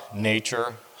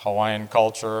nature, Hawaiian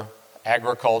culture,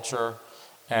 agriculture,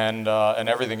 and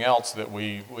everything else that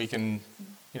we can,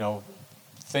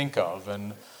 think of.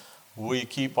 And we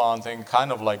keep on thinking,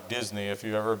 kind of like Disney. If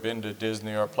you've ever been to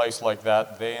Disney or a place like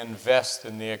that, they invest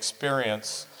in the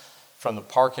experience from the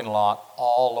parking lot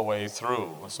all the way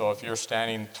through. So if you're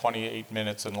standing 28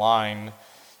 minutes in line,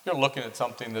 you're looking at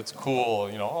something that's cool,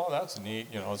 oh, that's neat,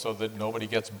 so that nobody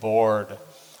gets bored.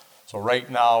 So right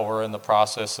now we're in the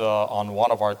process on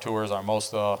one of our tours, our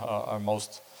most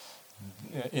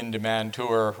in-demand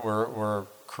tour, we're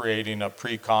creating a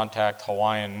pre-contact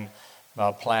Hawaiian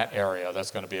plant area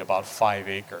that's going to be about 5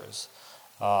 acres.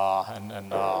 So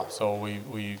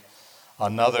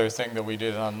another thing that we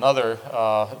did on another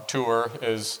tour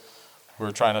is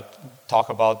we're trying to talk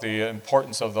about the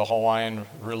importance of the Hawaiian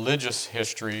religious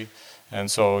history.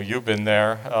 And so you've been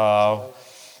there.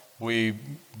 We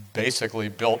basically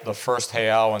built the first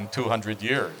heiau in 200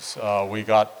 years. We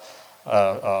got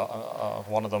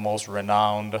one of the most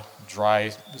renowned dry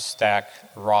stack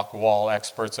rock wall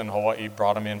experts in Hawaii,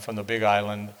 brought him in from the Big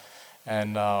Island,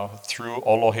 and through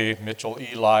Olohe Mitchell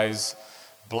Eli's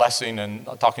blessing and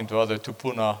talking to other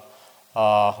tupuna,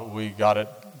 we got it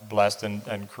blessed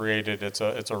and created. It's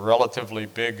a relatively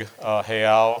big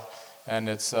heiau, and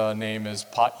its name is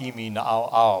Pa'imi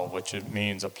Na'au'au, which it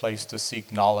means a place to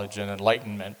seek knowledge and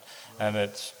enlightenment. And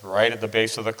it's right at the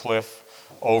base of the cliff,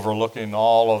 overlooking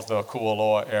all of the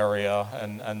Kualoa area,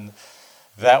 and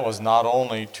that was not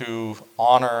only to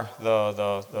honor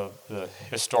the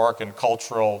historic and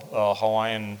cultural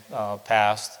Hawaiian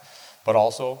past, but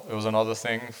also it was another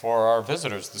thing for our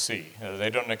visitors to see. They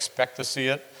don't expect to see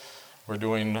it. We're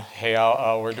doing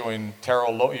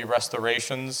taro lo'i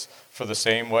restorations for the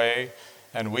same way,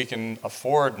 and we can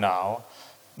afford now,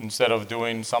 instead of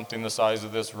doing something the size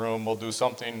of this room, we'll do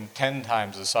something 10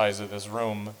 times the size of this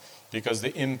room, because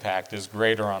the impact is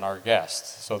greater on our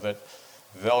guests, so that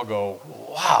they'll go,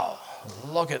 wow,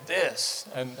 look at this.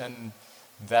 And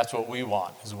that's what we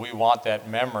want, is we want that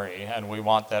memory, and we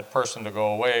want that person to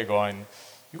go away going,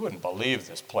 you wouldn't believe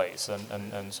this place.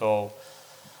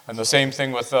 And the same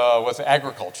thing with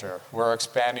agriculture. We're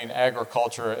expanding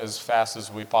agriculture as fast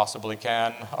as we possibly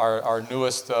can. Our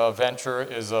newest venture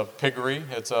is a piggery.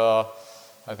 I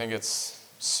think it's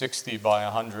 60 by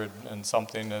 100 and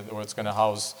something, where it's going to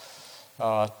house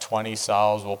 20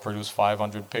 sows. Will produce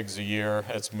 500 pigs a year.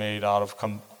 It's made out of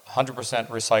 100%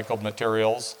 recycled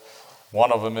materials.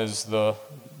 One of them is the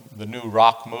new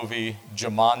rock movie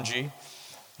Jumanji.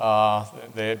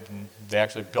 They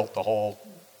actually built the whole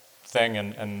thing,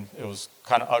 and it was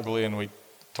kind of ugly, and we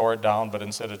tore it down, but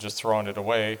instead of just throwing it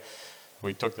away,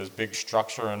 we took this big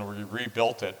structure and we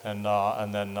rebuilt it,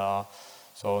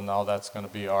 so now that's going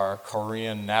to be our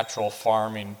Korean natural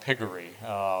farming piggery,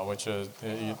 which is,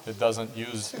 it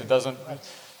doesn't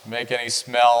make any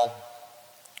smell.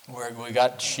 We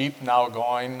got sheep now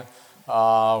going,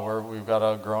 we've got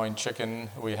a growing chicken,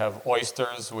 we have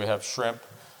oysters, we have shrimp,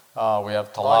 we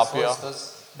have tilapia.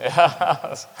 Oysters.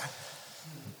 Yeah.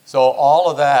 So all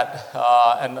of that,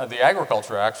 and the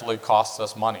agriculture actually costs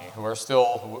us money. We're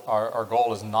still, our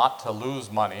goal is not to lose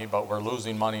money, but we're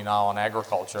losing money now on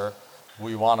agriculture.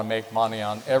 We want to make money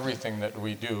on everything that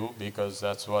we do because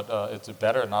that's what, it's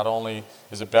better. Not only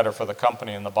is it better for the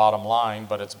company and the bottom line,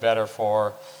 but it's better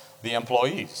for the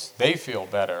employees. They feel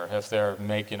better if they're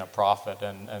making a profit,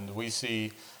 and we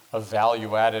see a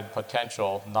value-added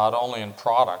potential not only in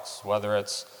products, whether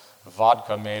it's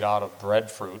vodka made out of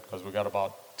breadfruit, because we've got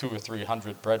about 200 or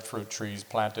 300 breadfruit trees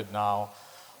planted now,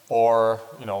 or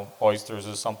oysters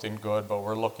is something good, but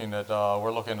we're looking at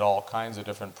all kinds of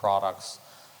different products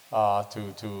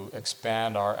to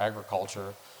expand our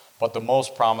agriculture. But the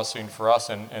most promising for us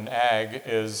in ag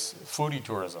is foodie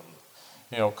tourism,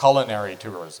 culinary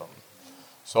tourism.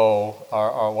 So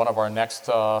one of our next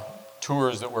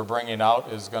tours that we're bringing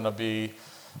out is going to be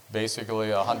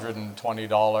basically a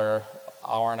 $120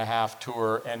 hour-and-a-half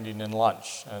tour ending in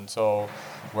lunch, and so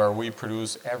where we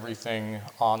produce everything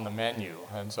on the menu,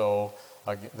 and so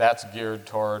that's geared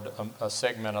toward a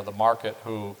segment of the market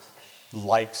who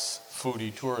likes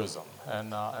foodie tourism,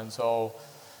 and so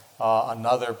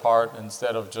another part,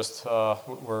 instead of just we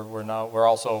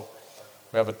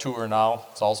have a tour now.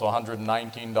 It's also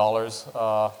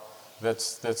 $119.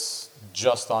 That's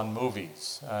just on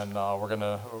movies, and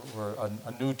a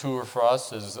new tour for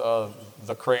us is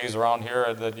the craze around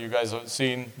here that you guys have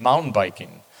seen, mountain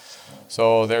biking.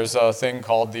 So there's a thing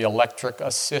called the electric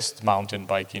assist mountain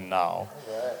biking now,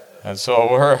 and so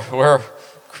we're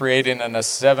creating a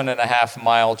 7.5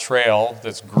 mile trail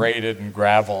that's graded and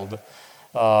graveled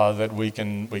that we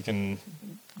can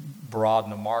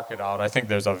broaden the market out. I think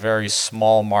there's a very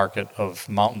small market of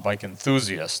mountain bike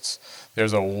enthusiasts.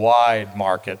 There's a wide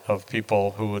market of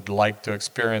people who would like to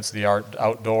experience the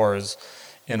outdoors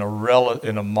in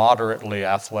a moderately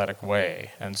athletic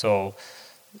way. And so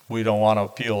we don't want to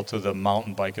appeal to the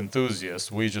mountain bike enthusiast.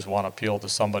 We just want to appeal to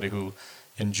somebody who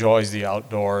enjoys the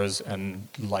outdoors and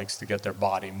likes to get their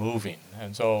body moving.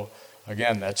 And so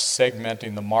again, that's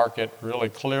segmenting the market, really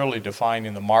clearly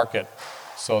defining the market,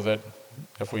 so that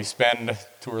if we spend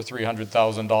 $200,000 or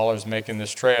 $300,000 making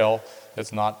this trail,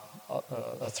 it's not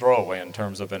a throwaway in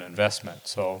terms of an investment.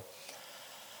 So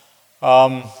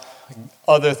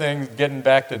other things, getting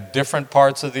back to different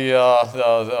parts of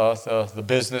the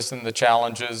business and the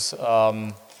challenges.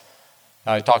 I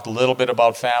talked a little bit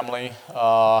about family.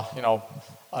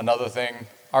 Another thing,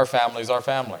 our family's our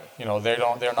family.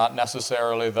 They're not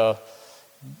necessarily the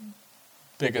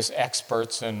biggest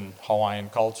experts in Hawaiian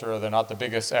culture. They're not the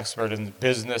biggest expert in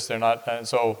business. They're not, and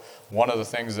so one of the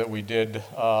things that we did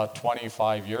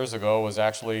 25 years ago was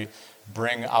actually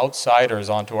bring outsiders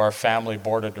onto our family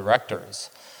board of directors.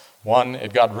 One,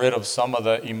 it got rid of some of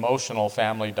the emotional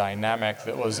family dynamic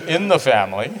that was in the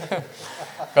family,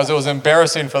 because it was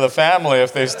embarrassing for the family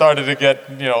if they started to get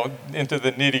into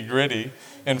the nitty-gritty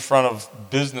in front of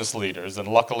business leaders. And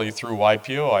luckily through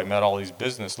YPO, I met all these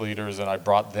business leaders and I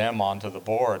brought them onto the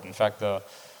board. In fact,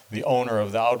 the owner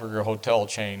of the Outrigger Hotel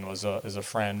chain is a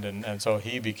friend, and so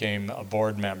he became a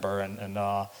board member, and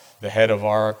the head of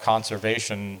our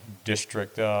conservation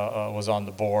district was on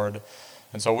the board.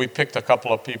 And so we picked a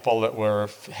couple of people that were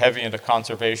heavy into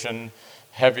conservation,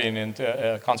 heavy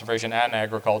into conservation and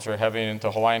agriculture, heavy into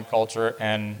Hawaiian culture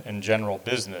and in general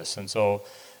business. And so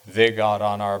they got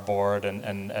on our board,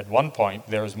 and at one point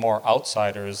there was more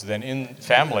outsiders than in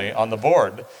family on the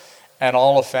board, and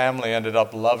all the family ended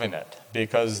up loving it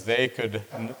because they could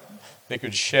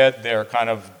shed their kind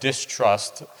of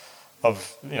distrust of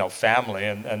family,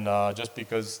 and just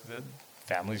because the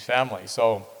family's family.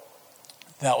 So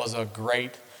that was a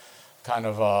great kind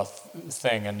of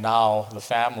thing, and now the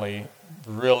family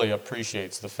really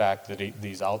appreciates the fact that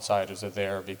these outsiders are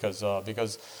there because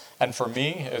and for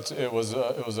me it was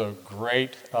a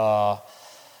great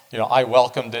I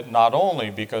welcomed it not only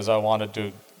because I wanted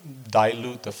to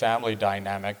dilute the family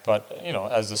dynamic, but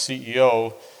as the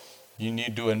CEO, you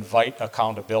need to invite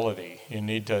accountability. You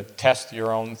need to test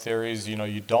your own theories.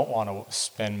 You don't want to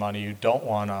spend money. You don't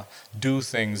want to do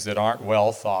things that aren't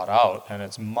well thought out. And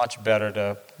it's much better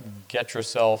to get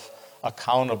yourself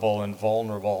accountable and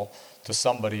vulnerable to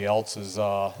somebody else's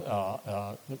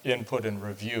input and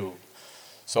review.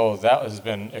 So that has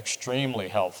been extremely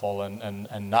helpful.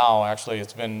 And now, actually,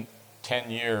 it's been 10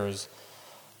 years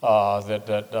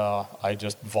that I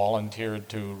just volunteered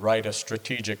to write a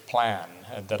strategic plan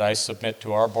that I submit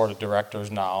to our board of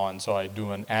directors now, and so I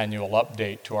do an annual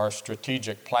update to our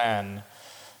strategic plan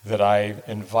that I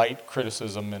invite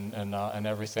criticism and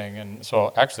everything. And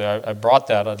so actually I brought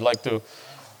that. I'd like to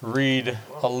read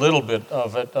a little bit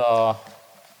of it.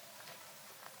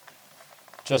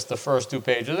 just the first 2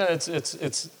 pages. And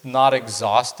it's not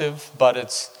exhaustive, but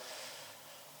it's,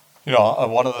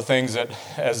 one of the things that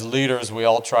as leaders we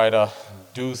all try to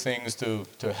do things to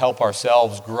help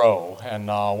ourselves grow. And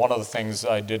one of the things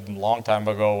I did a long time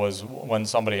ago was when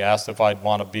somebody asked if I'd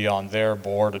want to be on their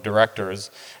board of directors,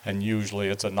 and usually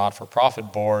it's a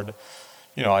not-for-profit board,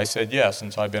 I said yes.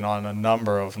 And so I've been on a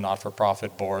number of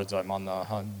not-for-profit boards. I've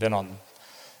been on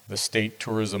the state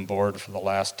tourism board for the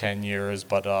last 10 years,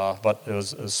 but it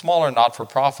was smaller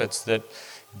not-for-profits that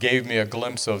gave me a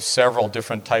glimpse of several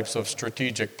different types of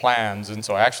strategic plans. And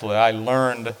so actually I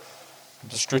learned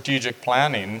the strategic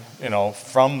planning,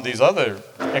 from these other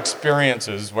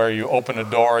experiences where you open a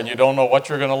door and you don't know what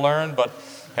you're going to learn, but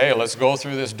hey, let's go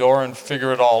through this door and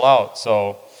figure it all out.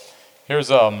 So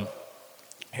here's an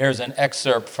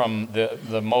excerpt from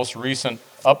the most recent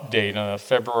update in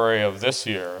February of this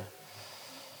year.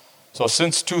 So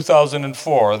since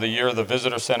 2004, the year the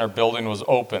Visitor Center building was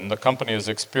open, the company has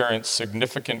experienced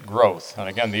significant growth. And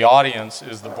again, the audience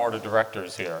is the board of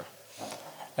directors here,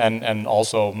 and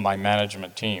also my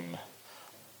management team.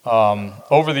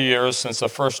 Over the years, since the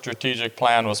first strategic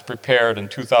plan was prepared in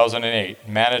 2008,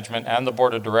 management and the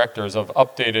board of directors have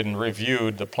updated and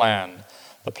reviewed the plan.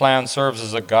 The plan serves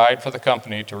as a guide for the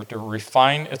company to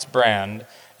refine its brand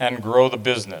and grow the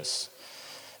business.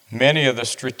 Many of the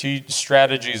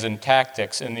strategies and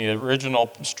tactics in the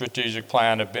original strategic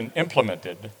plan have been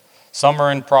implemented. Some are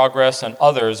in progress and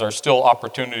others are still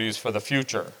opportunities for the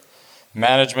future.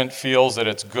 Management feels that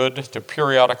it's good to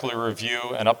periodically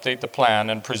review and update the plan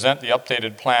and present the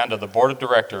updated plan to the board of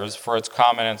directors for its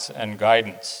comments and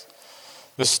guidance.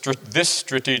 This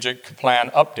strategic plan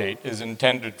update is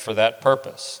intended for that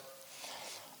purpose.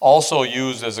 Also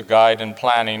used as a guide in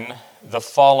planning, the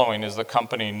following is the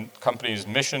company's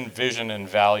mission, vision, and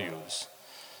values.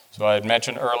 So I had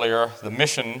mentioned earlier,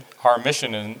 our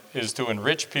mission is to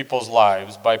enrich people's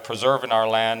lives by preserving our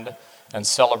land and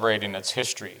celebrating its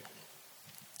history.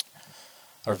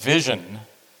 Our vision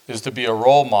is to be a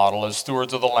role model as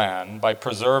stewards of the land by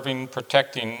preserving,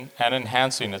 protecting, and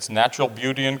enhancing its natural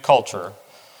beauty and culture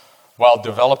while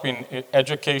developing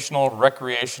educational,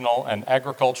 recreational, and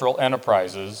agricultural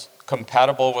enterprises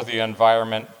compatible with the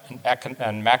environment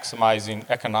and maximizing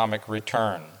economic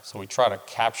return. So we try to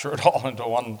capture it all into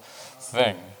one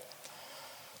thing.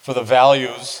 For the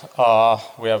values,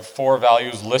 we have 4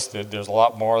 values listed. There's a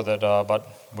lot more but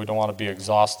we don't want to be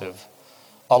exhaustive.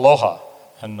 Aloha,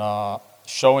 and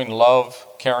showing love,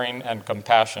 caring, and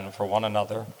compassion for one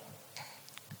another.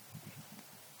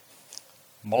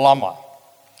 Malama,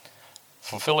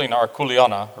 fulfilling our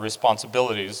kuleana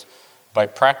responsibilities by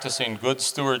practicing good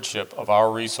stewardship of our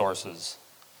resources.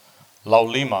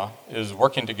 Laulima is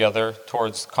working together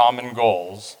towards common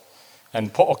goals,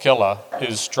 and Po'okela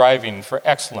is striving for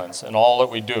excellence in all that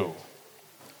we do.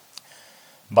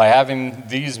 By having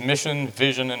these mission,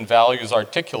 vision, and values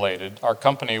articulated, our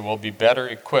company will be better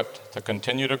equipped to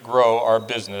continue to grow our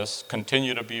business,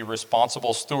 continue to be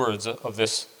responsible stewards of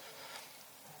this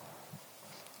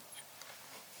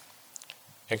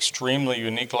extremely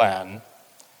unique land,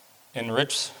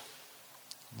 enrich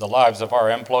the lives of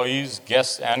our employees,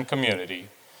 guests, and community,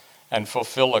 and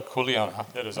fulfill a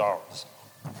kuleana that is ours.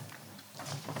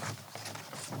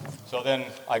 So then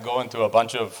I go into a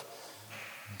bunch of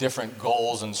different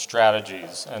goals and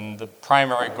strategies, and the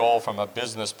primary goal from a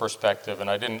business perspective, and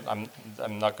I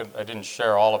didn't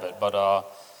share all of it, but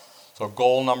so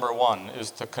goal number 1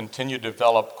 is to continue to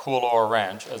develop Kualoa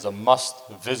Ranch as a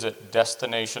must-visit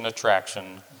destination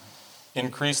attraction,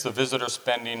 increase the visitor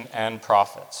spending and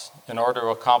profits. In order to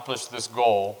accomplish this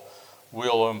goal,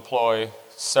 we'll employ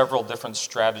several different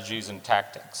strategies and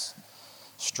tactics.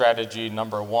 Strategy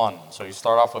number 1, so you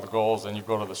start off with goals, then you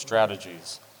go to the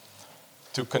strategies.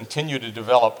 To continue to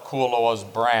develop Kualoa's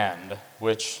brand,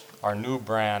 which our new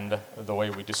brand, the way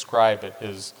we describe it,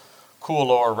 is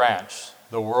Kualoa Ranch,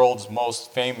 the world's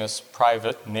most famous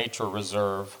private nature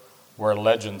reserve where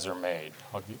legends are made.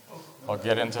 I'll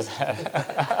get into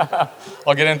that.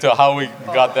 I'll get into how we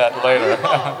got that later.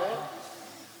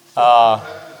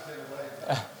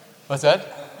 What's that?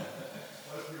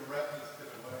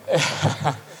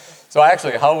 So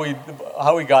actually,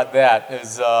 how we got that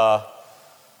is,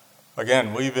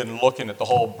 again, we've been looking at the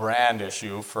whole brand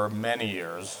issue for many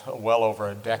years, well over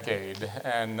a decade,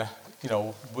 and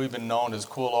we've been known as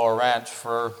Kualoa Ranch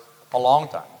for a long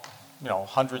time,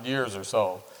 100 years or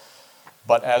so.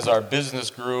 But as our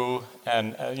business grew,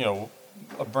 and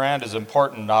a brand is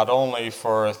important not only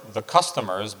for the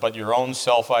customers, but your own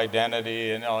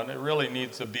self-identity, and it really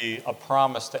needs to be a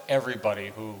promise to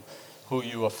everybody who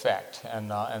you affect.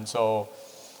 And so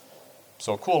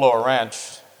Kualoa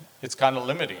Ranch it's kind of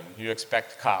limiting. You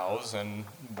expect cows and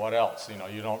what else? You know,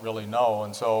 you don't really know.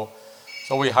 And so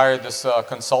we hired this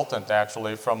consultant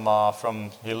actually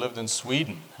from he lived in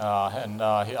Sweden.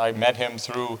 I met him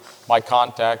through my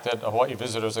contact at Hawaii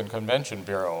Visitors and Convention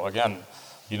Bureau. Again,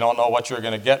 you don't know what you're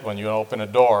going to get when you open a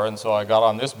door. And so I got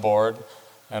on this board,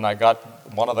 and I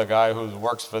got one of the guy who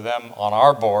works for them on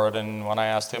our board. And when I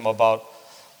asked him about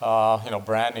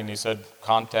branding, he said,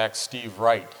 contact Steve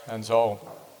Wright. And so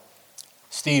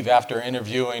Steve, after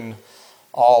interviewing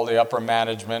all the upper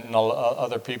management and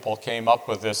other people, came up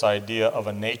with this idea of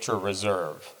a nature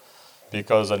reserve,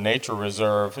 because a nature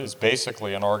reserve is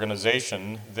basically an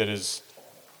organization that is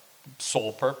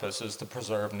sole purpose is to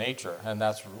preserve nature, and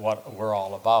that's what we're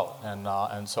all about.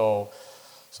 And so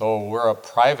we're a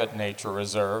private nature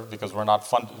reserve because we're not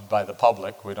funded by the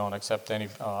public. We don't accept any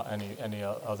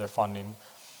other funding.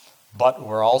 But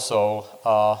we're also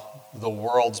the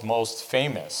world's most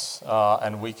famous,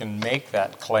 and we can make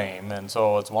that claim. And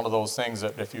so it's one of those things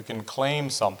that if you can claim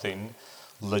something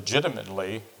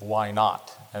legitimately, why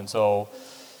not? And so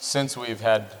since we've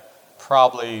had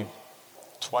probably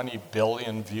 20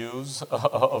 billion views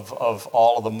of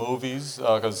all of the movies,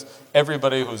 because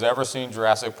everybody who's ever seen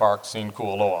Jurassic Park seen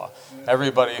Kualoa.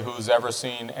 Everybody who's ever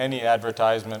seen any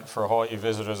advertisement for Hawaii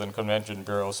Visitors and Convention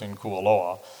Bureau seen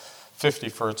Kualoa. 50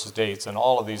 first dates and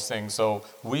all of these things. So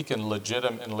we can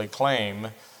legitimately claim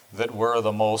that we're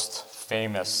the most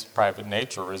famous private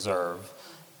nature reserve.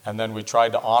 And then we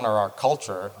tried to honor our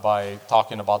culture by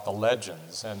talking about the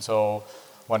legends. And so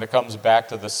when it comes back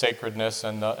to the sacredness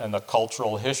and the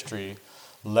cultural history,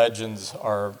 legends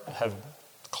have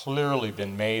clearly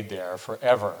been made there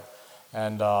forever.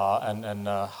 And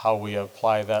how we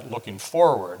apply that looking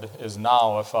forward is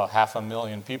now if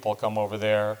 500,000 people come over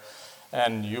there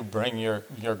and you bring your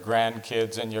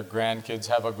grandkids and your grandkids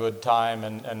have a good time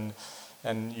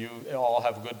and you all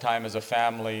have a good time as a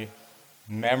family,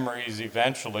 memories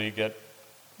eventually get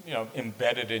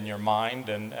embedded in your mind,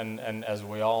 and as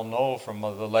we all know from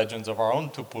the legends of our own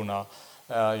tupuna,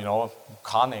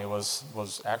 Kane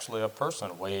was actually a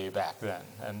person way back then,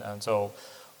 and so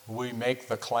we make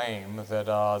the claim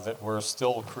that we're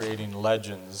still creating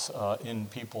legends in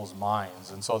people's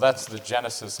minds, and so that's the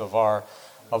genesis of our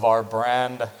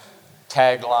brand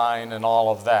tagline and all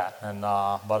of that, and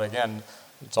but again,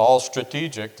 it's all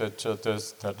strategic to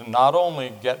not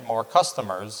only get more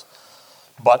customers,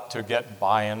 but to get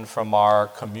buy-in from our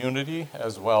community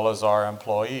as well as our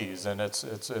employees, and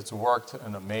it's worked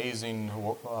an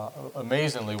amazingly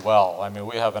well. I mean,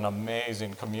 we have an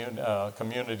amazing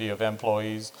community of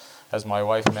employees. As my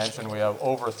wife mentioned, we have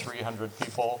over 300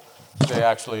 people. They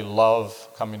actually love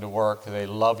coming to work. They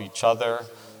love each other.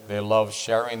 They love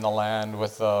sharing the land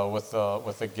with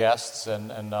the guests,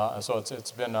 and so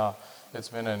it's been an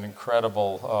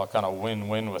incredible kind of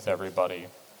win-win with everybody.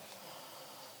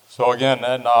 So again,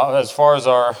 and as far as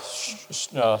our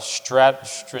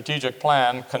strategic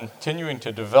plan, continuing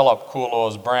to develop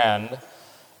Kualoa's brand,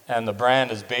 and the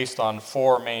brand is based on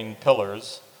 4 main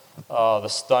pillars: the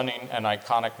stunning and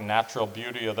iconic natural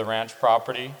beauty of the ranch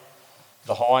property,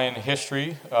 the Hawaiian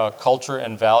history, culture,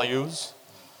 and values,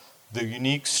 the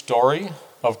unique story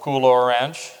of Kualoa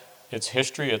Ranch, its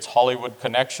history, its Hollywood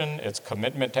connection, its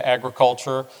commitment to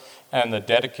agriculture, and the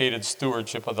dedicated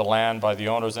stewardship of the land by the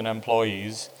owners and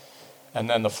employees. And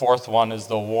then the 4th one is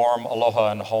the warm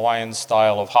aloha and Hawaiian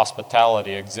style of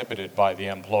hospitality exhibited by the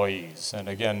employees. And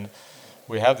again,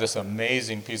 we have this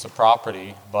amazing piece of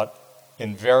property, but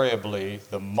invariably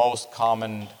the most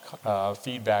common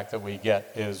feedback that we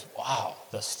get is, wow,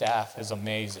 the staff is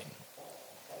amazing.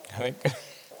 I think.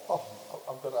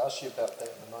 I'm going to ask you about that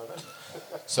in a moment.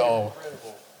 So,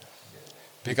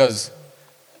 because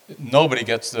nobody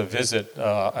gets to visit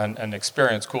and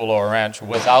experience Kualoa Ranch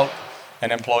without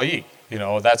an employee.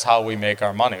 That's how we make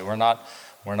our money. We're not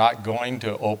going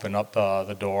to open up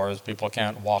the doors. People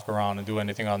can't walk around and do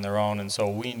anything on their own, and so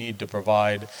we need to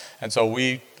provide. And so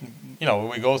we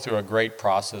go through a great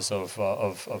process of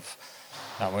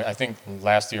I think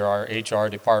last year our HR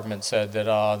department said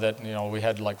that we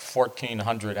had like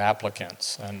 1,400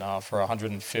 applicants and for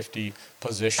 150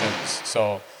 positions.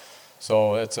 So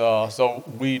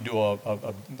we do a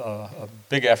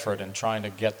big effort in trying to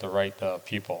get the right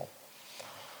people.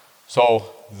 So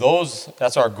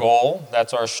that's our goal,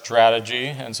 that's our strategy,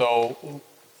 and so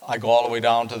I go all the way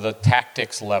down to the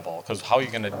tactics level, because how are you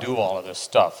going to do all of this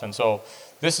stuff? And so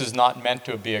this is not meant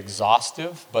to be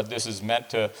exhaustive, but this is meant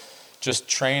to just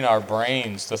train our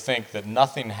brains to think that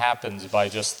nothing happens by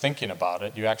just thinking about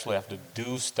it. You actually have to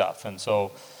do stuff, and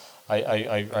so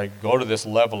I go to this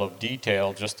level of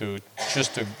detail just to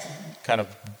kind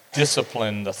of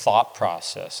discipline the thought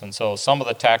process. And so some of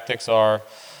the tactics are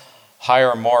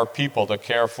hire more people to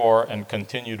care for and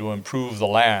continue to improve the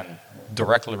land,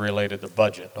 directly related to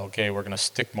budget. Okay, we're going to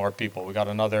stick more people. We got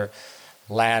another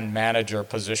land manager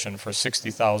position for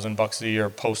 $60,000 a year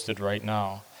posted right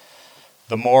now.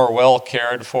 The more well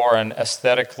cared for and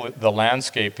aesthetically the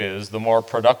landscape is, the more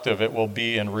productive it will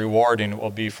be and rewarding it will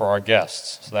be for our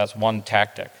guests. So that's one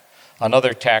tactic.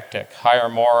 Another tactic, hire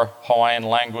more Hawaiian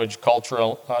language,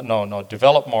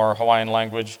 develop more Hawaiian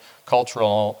language,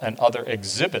 cultural, and other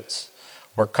exhibits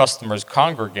where customers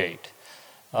congregate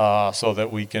so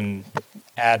that we can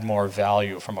add more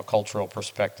value from a cultural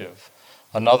perspective.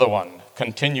 Another one,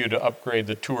 continue to upgrade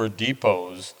the tour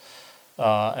depots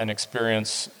and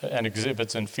experience and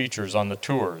exhibits and features on the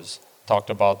tours. Talked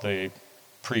about the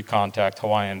pre-contact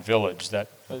Hawaiian village.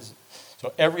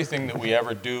 So everything that we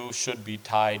ever do should be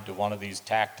tied to one of these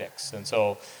tactics. And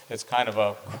so it's kind of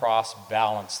a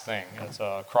cross-balance thing. It's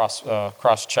a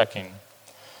cross-checking.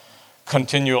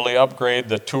 Continually upgrade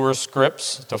the tour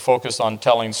scripts to focus on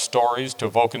telling stories, to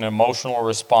evoke an emotional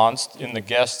response in the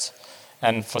guests,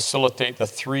 and facilitate the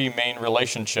three main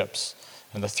relationships.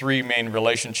 And the three main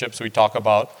relationships we talk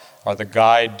about are the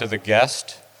guide to the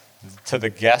guest to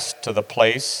the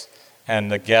place,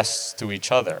 and the guests to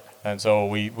each other. And so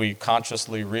we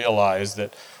consciously realize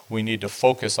that we need to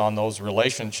focus on those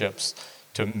relationships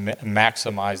to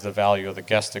maximize the value of the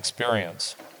guest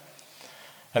experience.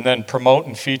 And then promote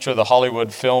and feature the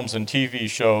Hollywood films and TV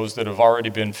shows that have already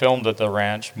been filmed at the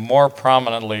ranch more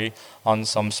prominently on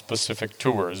some specific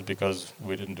tours because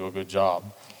we didn't do a good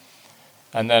job.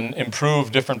 And then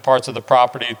improve different parts of the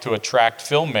property to attract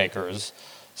filmmakers,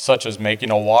 such as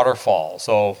making a waterfall.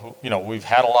 So, we've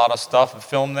had a lot of stuff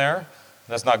filmed there.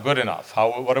 That's not good enough.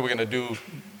 What are we going to do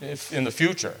in the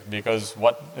future? Because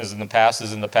what is in the past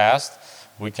is in the past.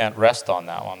 We can't rest on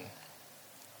that one.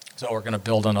 So we're going to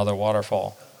build another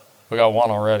waterfall. We got one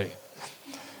already.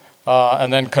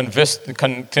 And then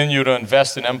continue to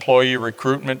invest in employee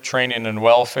recruitment, training, and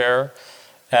welfare,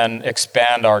 and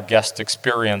expand our guest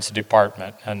experience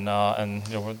department. And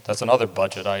that's another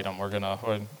budget item. We're going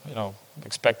to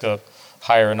expect to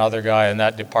hire another guy in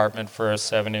that department for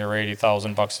 $70,000 or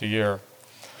 $80,000 a year.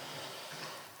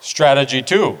 Strategy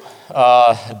 2,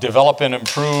 develop and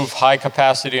improve high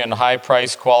capacity and high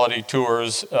price quality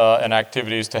tours and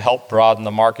activities to help broaden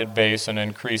the market base and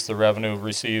increase the revenue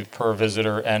received per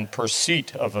visitor and per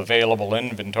seat of available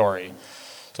inventory.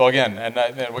 So again, and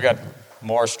we got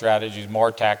more strategies,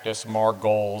 more tactics, more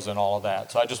goals and all of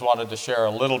that. So I just wanted to share a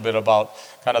little bit about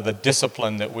kind of the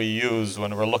discipline that we use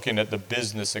when we're looking at the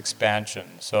business expansion.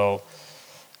 So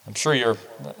I'm sure you're...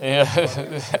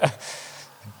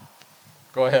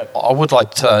 Go ahead. I would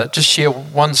like to just share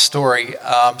one story.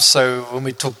 So when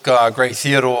we took Grey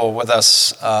Theodore with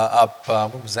us up,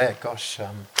 when was that?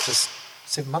 Just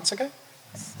 7 months ago?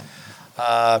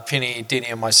 Penny, Denny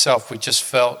and myself, we just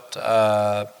felt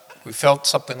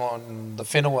something on the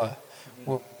whenua.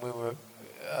 We were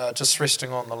just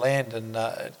resting on the land, and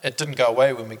it didn't go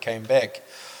away when we came back.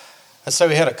 And so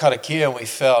we had a karakia, and we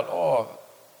felt,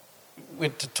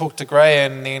 went to talk to Grey,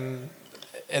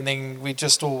 and then we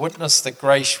just all witnessed that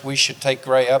we should take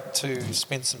Grey up to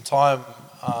spend some time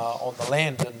on the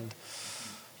land. And,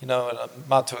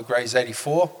 Matua Grey's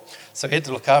 84, so we had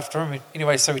to look after him.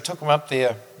 Anyway, so we took him up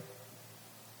there,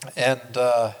 and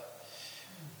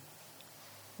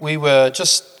we were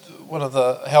just one of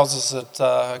the houses that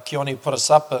Kioni put us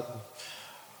up in.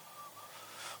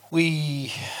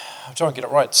 I'm trying to get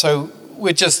it right. So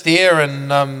we're just there, and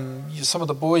some of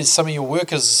the boys, some of your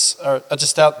workers are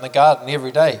just out in the garden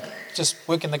every day. Just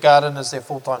working the garden as their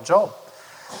full-time job.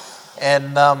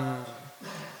 And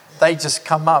they just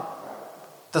come up.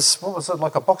 What was it,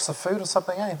 like a box of food or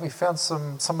something, eh? We found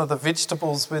some of the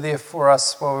vegetables were there for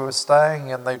us while we were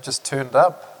staying, and they just turned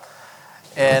up.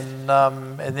 And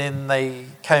then they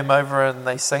came over and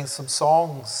they sang some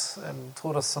songs and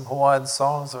taught us some Hawaiian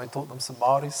songs, and we taught them some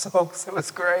Māori songs. It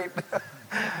was great.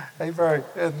 Hey, bro.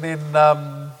 And then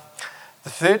the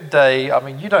third day,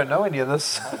 you don't know any of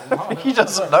this. He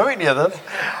doesn't know any of this.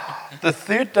 The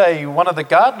third day, one of the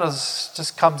gardeners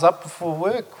just comes up before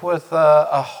work with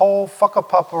a whole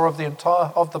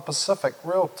whakapapa of the Pacific,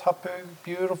 real tapu,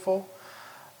 beautiful.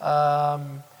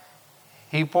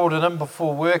 He brought it in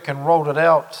before work and rolled it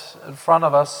out in front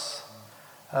of us.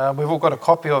 We've all got a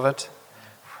copy of it.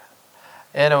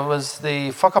 And it was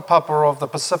the whakapapa of the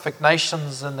Pacific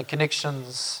nations and the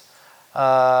connections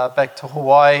back to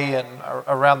Hawaii and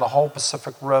around the whole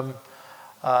Pacific Rim.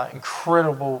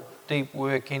 Incredible deep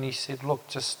work. And he said, look,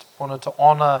 just wanted to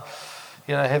honour,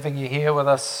 having you here with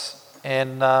us.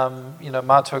 And,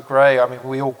 Matua Grey,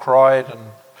 we all cried, and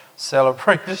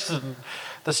celebration.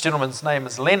 This gentleman's name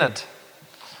is Leonard,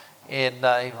 and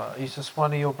he's just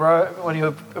one of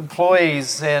your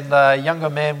employees, and a younger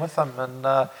man with him,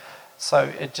 and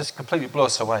so it just completely blew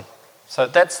us away. So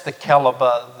that's the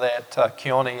caliber that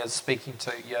Keone is speaking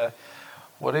to.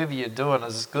 Whatever you're doing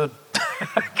is good,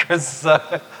 because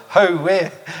it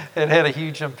had a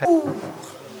huge impact.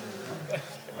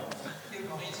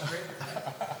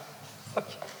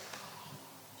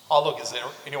 Oh, look, is there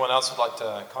anyone else who'd like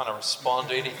to kind of respond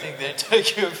to anything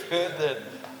that you've heard that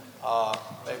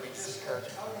maybe just encourage?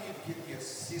 How do you get the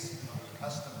assessment of the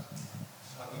customer?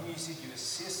 Like when you said you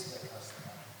assess the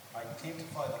customer,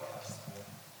 identify the customer,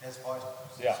 that's vital.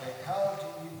 Yeah. So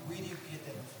where do you get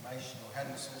that information, or how do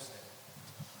you source that?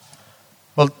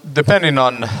 Well, depending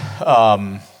on,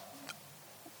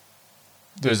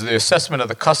 there's the assessment of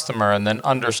the customer and then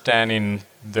understanding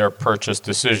their purchase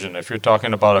decision. If you're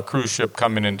talking about a cruise ship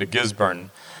coming into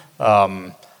Gisborne,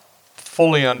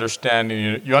 fully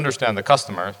understanding, you understand the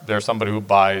customer. They're somebody who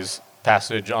buys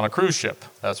passage on a cruise ship.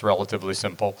 That's relatively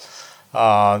simple.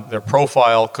 Their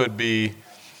profile could be,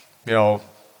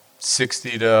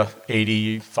 60 to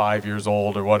 85 years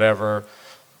old or whatever,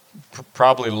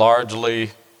 probably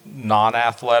largely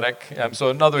non-athletic. So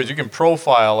in other words, you can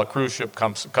profile a cruise ship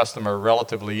customer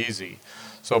relatively easy.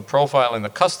 So profiling the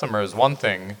customer is one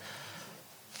thing.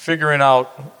 Figuring out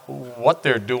what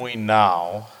they're doing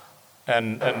now,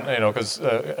 and because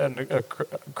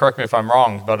correct me if I'm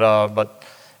wrong, but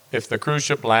if the cruise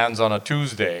ship lands on a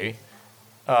Tuesday,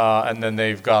 and then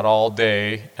they've got all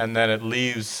day, and then it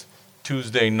leaves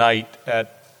Tuesday night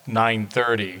at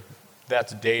 9:30,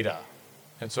 that's data.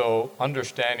 And so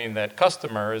understanding that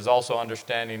customer is also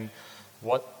understanding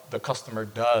what the customer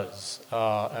does,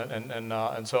 and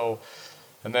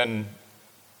then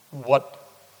what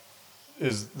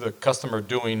is the customer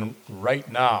doing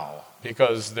right now?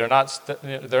 Because they're not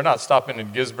stopping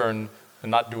in Gisborne and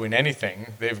not doing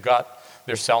anything.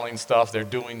 They're selling stuff, they're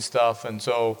doing stuff, and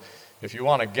so if you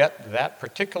want to get that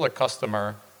particular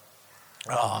customer,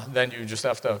 then you just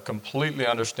have to completely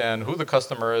understand who the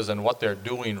customer is and what they're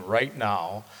doing right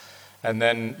now. And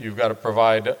then you've got to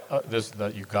provide I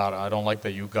don't like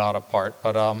the you gotta part,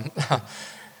 but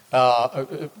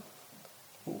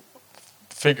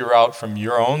figure out from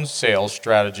your own sales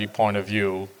strategy point of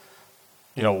view,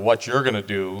 what you're going to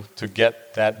do to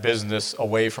get that business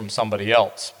away from somebody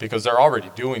else, because they're already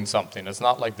doing something. It's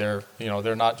not like they're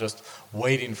not just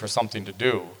waiting for something to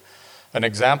do. An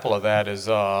example of that is,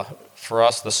 for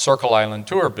us, the Circle Island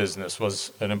Tour business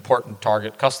was an important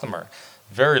target customer.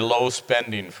 Very low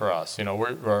spending for us.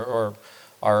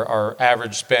 Our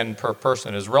average spend per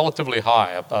person is relatively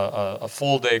high. A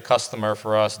full day customer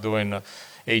for us doing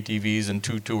ATVs and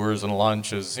 2 tours and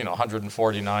lunch is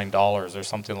 $149 or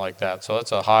something like that. So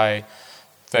that's a high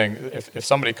thing. If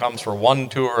somebody comes for one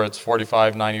tour, it's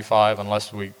 $45.95.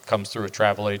 Unless we comes through a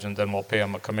travel agent, then we'll pay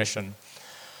them a commission.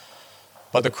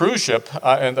 But the cruise ship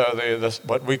and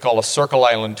what we call a Circle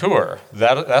Island Tour,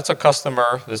 that's a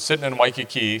customer that's sitting in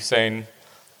Waikiki saying,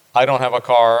 I don't have a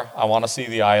car, I want to see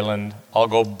the island, I'll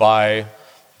go buy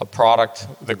a product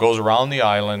that goes around the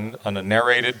island on a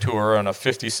narrated tour on a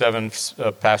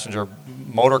 57-passenger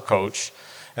motor coach,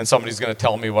 and somebody's going to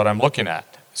tell me what I'm looking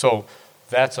at. So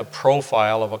that's a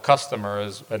profile of a customer,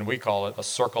 and we call it a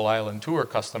Circle Island Tour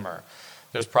customer.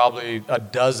 There's probably a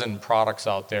dozen products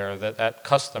out there that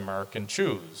customer can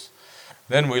choose.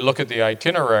 Then we look at the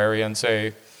itinerary and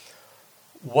say,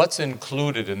 what's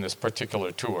included in this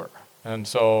particular tour? And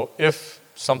so if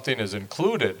something is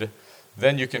included,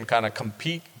 then you can kind of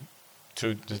compete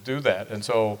to do that. And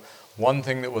so one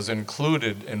thing that was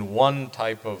included in one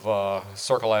type of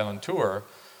Circle Island Tour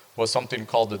was something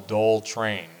called the Dole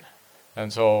train.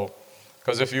 And so,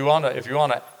 because if you want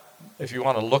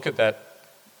to look at that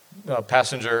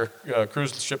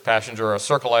cruise ship passenger or a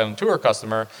Circle Island Tour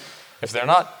customer, if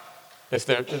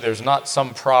there's not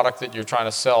some product that you're trying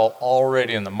to sell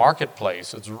already in the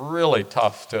marketplace, it's really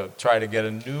tough to try to get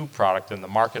a new product in the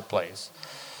marketplace.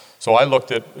 So I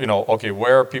looked at,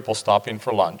 where are people stopping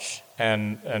for lunch?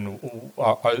 And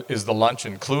is the lunch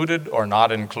included or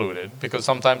not included? Because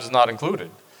sometimes it's not included.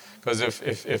 Because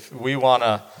if we want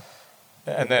to,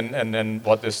 and then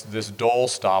what this Dole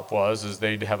stop is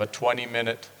they'd have a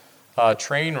 20-minute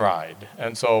train ride.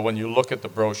 And so when you look at the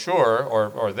brochure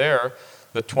or there,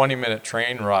 the 20-minute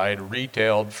train ride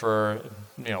retailed for,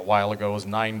 a while ago was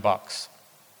 $9.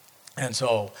 And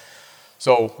so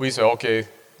we say, okay,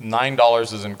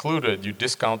 $9 is included, you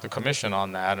discount the commission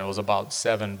on that, and it was about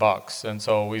 $7. And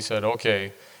so we said,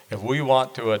 okay, if we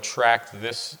want to attract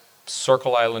this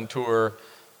Circle Island Tour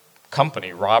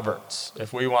company, Roberts,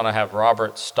 if we want to have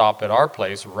Roberts stop at our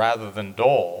place rather than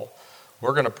Dole,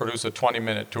 we're going to produce a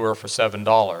 20-minute tour for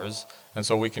 $7, and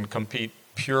so we can compete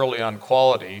purely on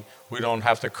quality. We don't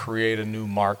have to create a new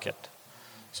market.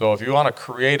 So if you want to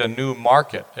create a new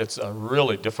market, it's a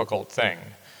really difficult thing,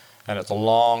 and it's a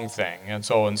long thing. And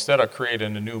so instead of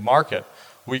creating a new market,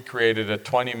 we created a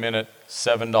 20-minute,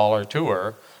 $7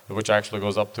 tour, which actually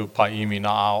goes up to Paimi,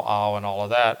 Na'au, and all of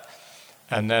that.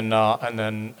 And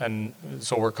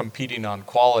so we're competing on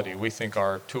quality. We think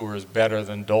our tour is better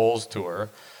than Dole's tour.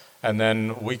 And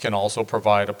then we can also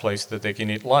provide a place that they can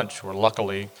eat lunch. We're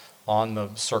luckily on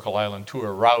the Circle Island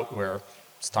tour route where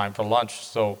it's time for lunch.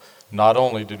 So not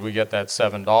only did we get that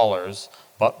 $7,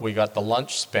 but we got the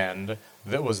lunch spend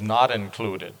that was not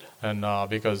included. And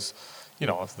because,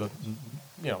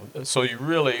 so you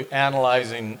really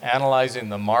analyzing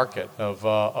the market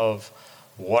of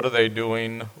what are they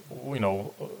doing,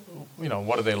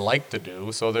 what do they like to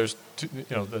do. So there's,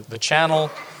 the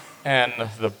channel and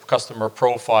the customer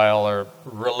profile are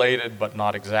related but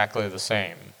not exactly the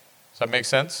same. Does that make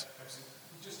sense?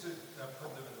 Just to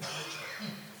put them in the picture, to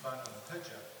find in the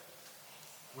picture,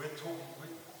 we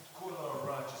quite a lot of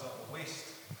ranches on the west.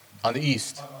 On the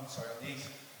east. I'm sorry, on the east.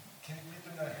 Can you let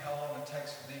them know how long it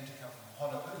takes for them to come from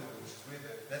Honolulu, which is where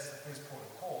that's the first port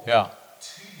of call, Yeah.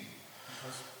 to you?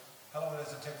 Because how long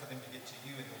does it take for them to get to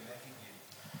you and then back again?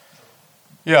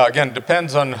 Yeah, again,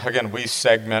 depends on, we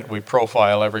segment, we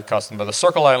profile every customer. The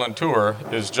Circle Island tour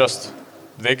is just,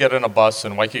 they get in a bus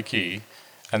in Waikiki,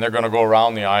 and they're going to go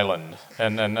around the island.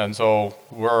 And so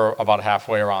we're about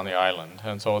halfway around the island,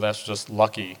 and so that's just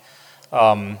lucky.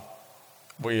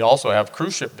 We also have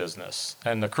cruise ship business,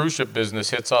 and the cruise ship business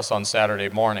hits us on Saturday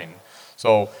morning.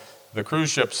 So the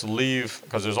cruise ships leave,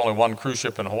 because there's only one cruise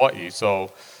ship in Hawaii,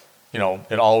 so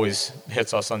it always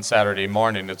hits us on Saturday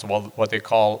morning. It's what they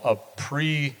call a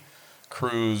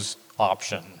pre-cruise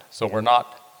option. So we're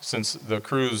not, since the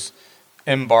cruise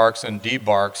embarks and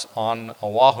debarks on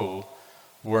Oahu,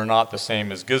 we're not the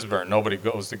same as Gisborne. Nobody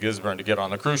goes to Gisborne to get on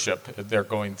the cruise ship. They're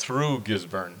going through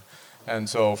Gisborne. And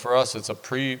so for us, it's a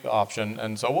pre-option.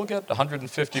 And so we'll get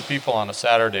 150 people on a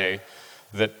Saturday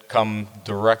that come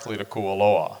directly to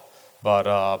Kualoa. But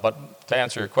to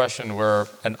answer your question, we're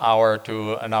an hour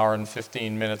to an hour and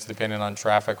 15 minutes, depending on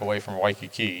traffic, away from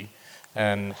Waikiki,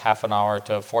 and half an hour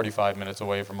to 45 minutes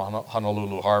away from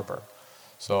Honolulu Harbor.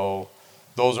 So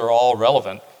those are all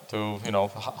relevant to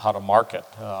how to market.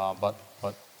 But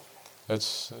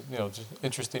it's just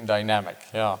interesting dynamic.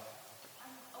 Yeah. Of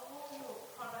all your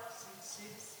products and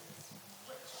services,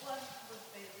 which one would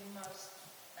be the most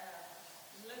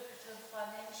lucrative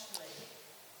financially,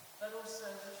 but also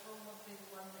which one would be the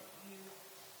one that you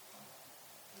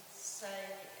would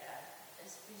say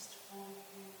is best for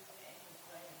you and your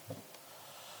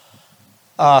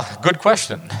brand? Good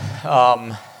question.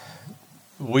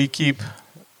 We keep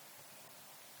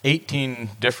 18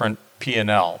 different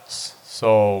P&Ls.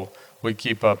 So we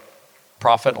keep a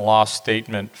profit and loss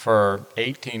statement for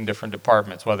 18 different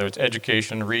departments, whether it's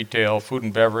education, retail, food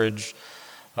and beverage,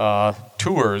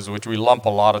 tours, which we lump a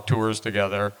lot of tours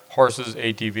together, horses,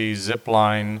 ATVs, zip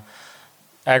line,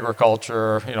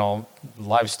 agriculture,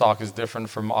 livestock is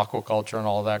different from aquaculture and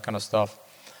all that kind of stuff.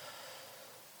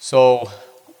 So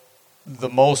the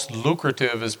most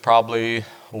lucrative is probably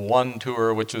one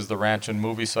tour, which is the Ranch and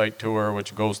Movie Site tour,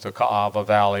 which goes to Kaava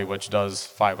Valley, which does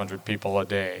 500 people a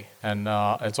day. And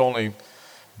it's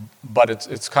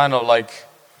kind of like,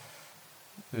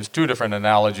 there's two different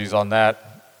analogies on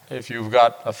that. If you've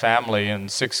got a family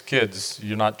and 6 kids,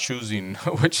 you're not choosing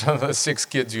which of the 6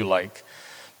 kids you like,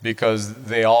 because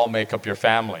they all make up your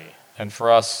family. And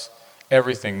for us,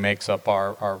 everything makes up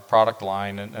our product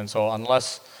line. And so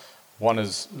unless one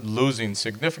is losing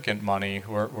significant money,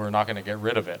 we're not going to get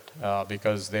rid of it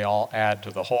because they all add to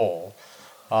the whole.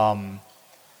 And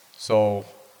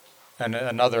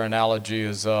another analogy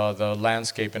is the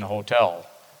landscape in a hotel.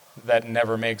 That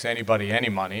never makes anybody any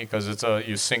money because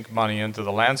you sink money into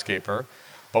the landscaper,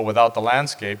 but without the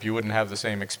landscape, you wouldn't have the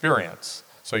same experience.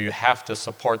 So you have to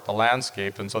support the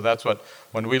landscape, and so that's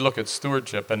when we look at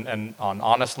stewardship, and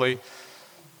honestly,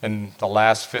 in the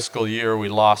last fiscal year, we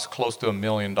lost close to $1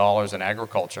 million in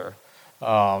agriculture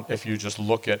if you just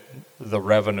look at the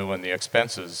revenue and the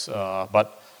expenses.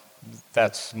 But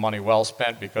that's money well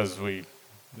spent because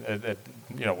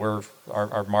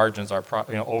our margins,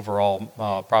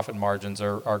 overall profit margins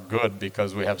are good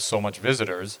because we have so much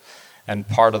visitors, and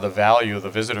part of the value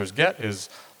the visitors get is,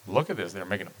 look at this, they're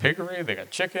making a piggery, they got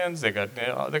chickens, they got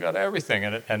everything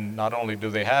in it, and not only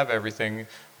do they have everything,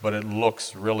 but it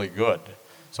looks really good.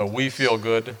 So we feel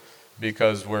good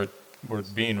because we're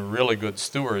being really good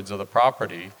stewards of the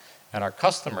property, and our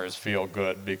customers feel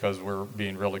good because we're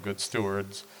being really good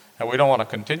stewards. And we don't want to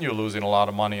continue losing a lot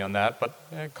of money on that, but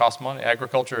it costs money.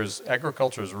 Agriculture is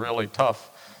really tough.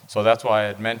 So that's why I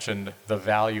had mentioned the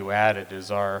value added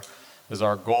is our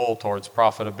goal towards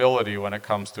profitability when it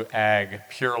comes to ag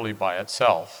purely by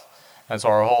itself. And so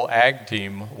our whole ag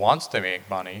team wants to make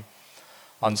money.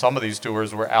 On some of these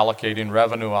tours, we're allocating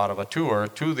revenue out of a tour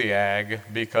to the ag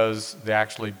because they're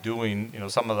actually doing,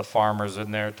 some of the farmers in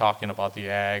there talking about the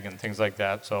ag and things like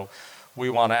that. So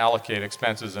we want to allocate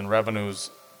expenses and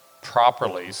revenues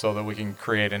properly so that we can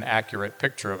create an accurate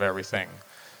picture of everything.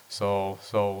 So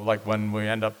like when we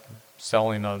end up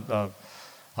selling a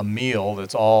meal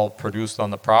that's all produced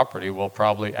on the property, we'll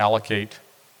probably allocate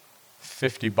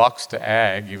 $50 to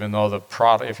ag, even though the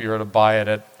product, if you were to buy it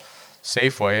at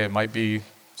Safeway, it might be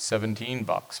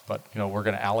 $17, but we're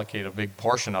going to allocate a big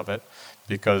portion of it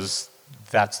because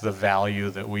that's the value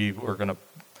that we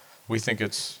think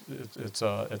it's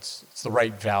the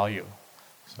right value.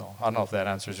 So I don't know if that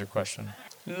answers your question.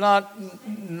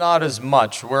 Not as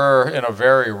much. We're in a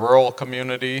very rural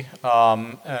community,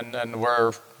 and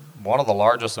we're one of the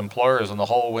largest employers on the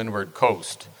whole Windward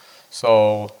Coast.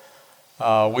 So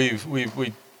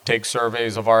we take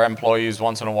surveys of our employees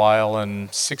once in a while, and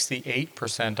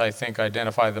 68%, I think,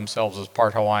 identify themselves as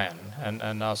part Hawaiian,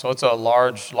 and so it's a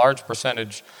large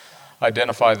percentage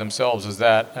identify themselves as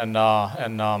that,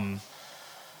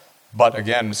 but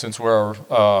again, since we're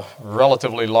a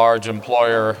relatively large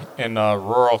employer in a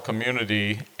rural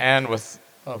community and with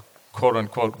a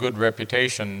quote-unquote good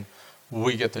reputation,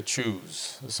 we get to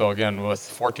choose. So again,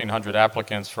 with 1,400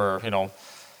 applicants for,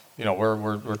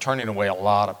 we're turning away a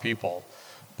lot of people.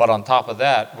 But on top of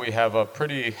that, we have a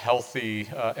pretty healthy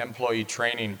employee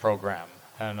training program.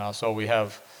 And so we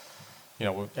have,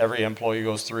 every employee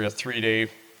goes through a 3-day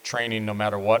training no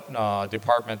matter what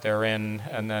department they're in.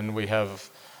 And then we have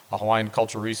a Hawaiian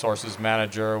Cultural Resources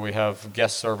Manager, we have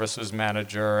Guest Services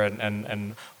Manager,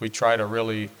 and we try to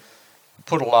really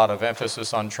put a lot of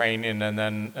emphasis on training, and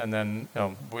then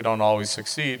we don't always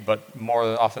succeed, but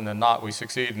more often than not we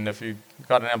succeed. And if you've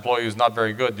got an employee who's not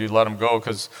very good, you let them go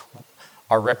because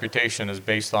our reputation is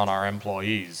based on our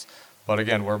employees. But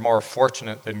again, we're more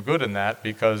fortunate than good in that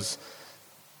because,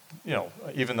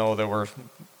 even though there were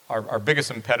our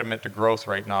biggest impediment to growth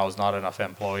right now is not enough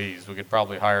employees. We could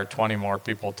probably hire 20 more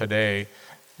people today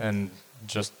and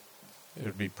it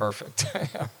would be perfect.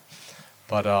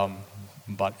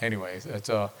 But anyway,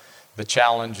 the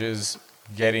challenge is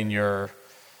getting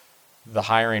the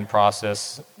hiring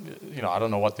process. I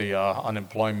don't know what the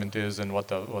unemployment is and what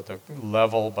the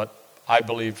level, but I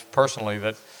believe personally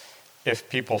that if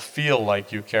people feel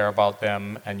like you care about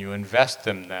them and you invest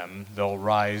in them, they'll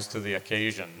rise to the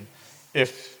occasion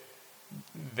if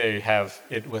they have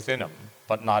it within them.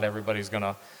 But not everybody's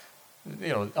gonna,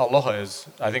 aloha is,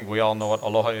 I think we all know what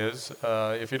aloha is.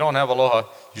 If you don't have aloha,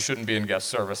 you shouldn't be in guest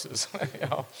services.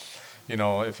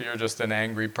 If you're just an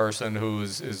angry person who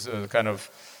is kind of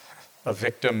a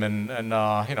victim and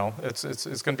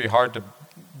it's going to be hard to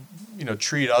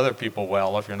treat other people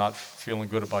well if you're not feeling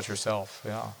good about yourself.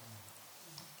 Yeah.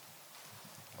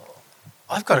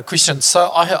 I've got a question. So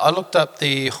I looked up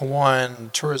the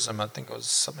Hawaiian tourism. I think it was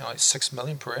something like 6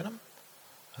 million per annum.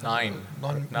 Nine.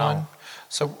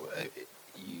 So,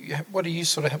 what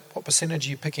percentage are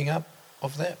you picking up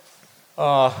of that?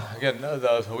 Again,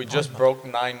 we just broke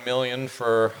 9 million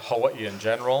for Hawaii in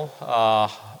general.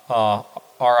 Our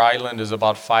island is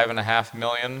about 5.5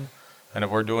 million, and if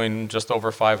we're doing just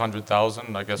over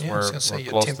 500,000, I guess we're close to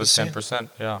 10%.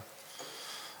 Yeah.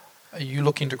 Are you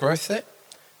looking to growth that?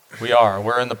 We are.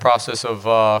 We're in the process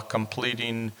of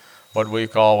completing what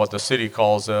the city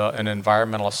calls an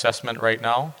environmental assessment right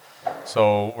now.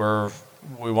 So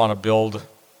we want to build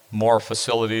more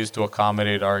facilities to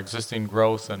accommodate our existing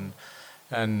growth, and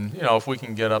if we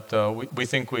can get up to, we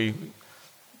think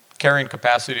carrying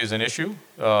capacity is an issue.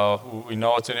 We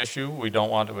know it's an issue. We don't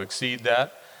want to exceed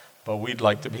that, but we'd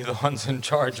like to be the ones in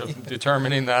charge of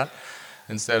determining that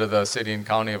instead of the city and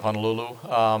county of Honolulu.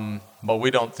 But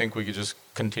we don't think we could just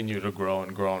continue to grow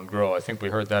and grow and grow. I think we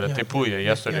heard that at Te Puia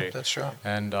yesterday. Yeah, that's right.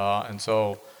 And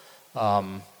so,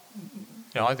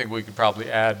 I think we could probably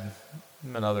add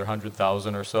another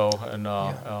 100,000 or so, and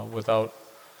without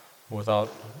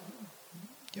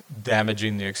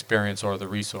damaging the experience or the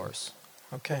resource.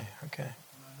 Okay.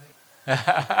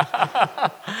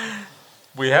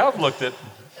 We have looked at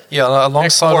alongside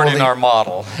exporting our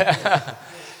model.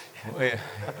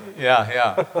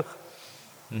 Yeah.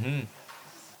 Mm-hmm.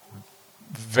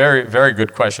 Very, very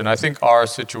good question. I think our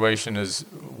situation is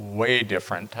way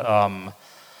different.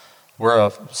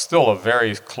 we're still a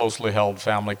very closely held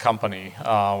family company,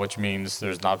 which means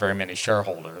there's not very many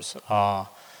shareholders.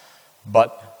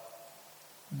 But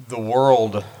the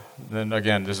world, and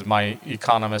again, this is my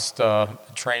economist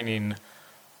training,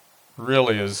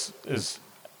 really is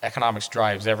economics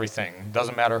drives everything. It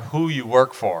doesn't matter who you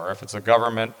work for, if it's a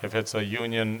government, if it's a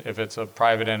union, if it's a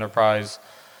private enterprise,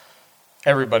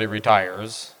 everybody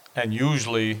retires. And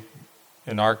usually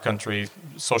in our country,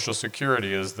 Social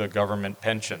Security is the government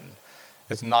pension.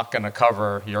 It's not going to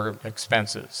cover your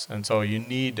expenses. And so you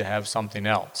need to have something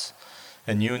else.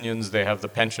 And unions, they have the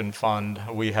pension fund.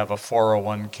 We have a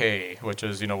 401k, which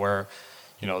is, where,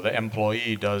 the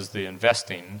employee does the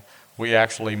investing. We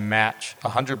actually match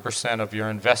 100% of your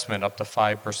investment up to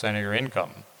 5% of your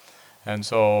income. And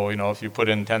so, if you put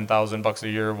in $10,000 a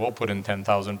year, we'll put in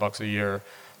 $10,000 a year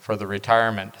for the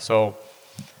retirement. So,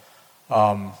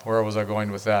 where was I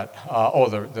going with that?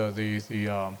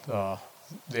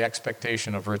 The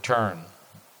expectation of return.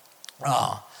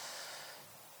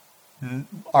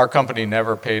 Our company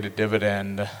never paid a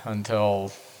dividend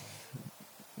until,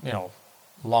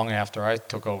 long after I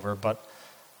took over, but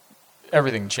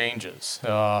everything changes.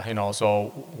 So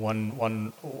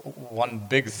one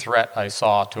big threat I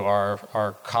saw to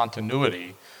our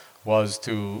continuity was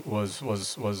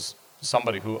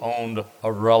somebody who owned a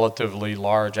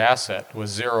large asset with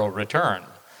zero return,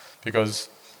 because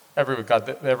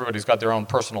everybody's got their own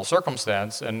personal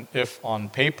circumstance, and if on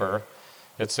paper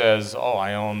it says,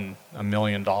 I own $1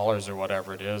 million or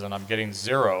whatever it is, and I'm getting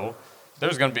zero,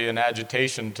 there's going to be an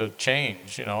agitation to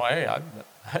change. Hey,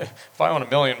 if I own $1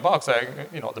 million,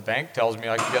 the bank tells me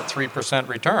I can get 3%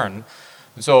 return.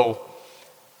 And so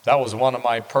that was one of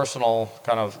my personal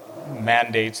kind of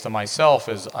mandates to myself,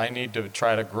 is I need to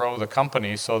try to grow the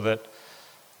company so that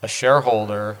a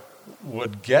shareholder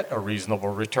would get a reasonable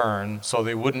return, so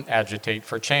they wouldn't agitate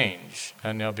for change.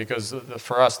 And because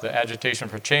for us, the agitation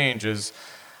for change is,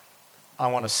 I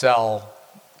want to sell,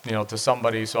 to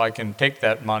somebody so I can take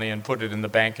that money and put it in the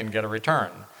bank and get a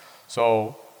return.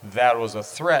 So that was a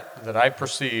threat that I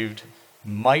perceived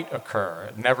might occur.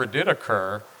 It never did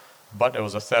occur, but it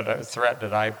was a threat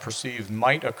that I perceived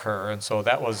might occur. And so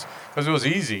that was, because it was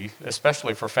easy,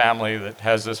 especially for family that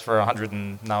has this for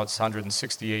now it's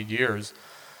 168 years,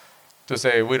 to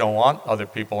say, we don't want other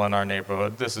people in our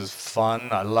neighborhood. This is fun.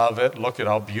 I love it. Look at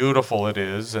how beautiful it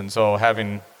is. And so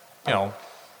having,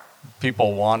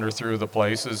 people wander through the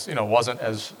places, wasn't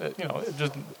as,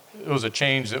 it was a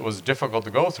change that was difficult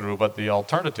to go through, but the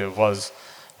alternative was,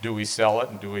 do we sell it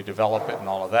and do we develop it and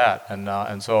all of that?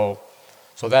 And so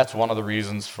that's one of the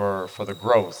reasons for the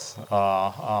growth.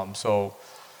 So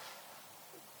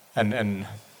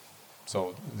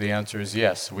the answer is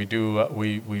yes. We do.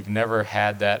 We've never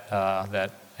had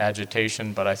that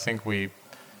agitation, but I think we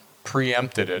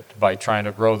preempted it by trying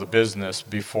to grow the business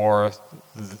before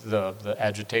the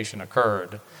agitation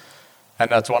occurred. And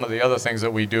that's one of the other things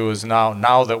that we do is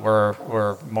now that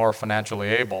we're more financially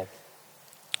able,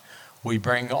 we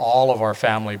bring all of our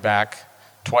family back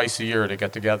twice a year to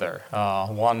get together.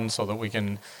 One, so that we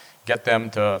can get them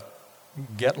to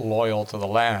get loyal to the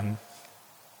land.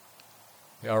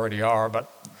 They already are,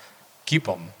 but keep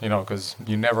them, because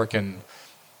you never can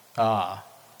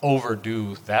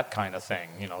overdo that kind of thing,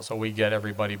 So we get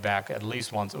everybody back at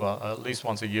least once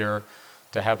a year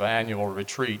to have an annual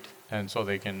retreat, and so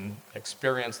they can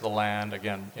experience the land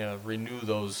again, renew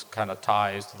those kind of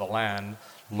ties to the land,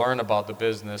 learn about the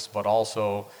business, but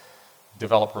also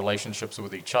develop relationships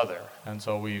with each other. And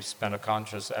so we've spent a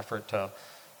conscious effort to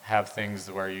have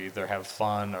things where you either have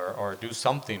fun or do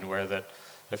something where that.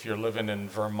 If you're living in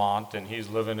Vermont and he's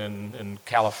living in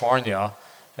California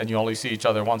and you only see each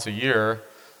other once a year,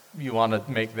 you want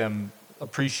to make them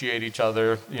appreciate each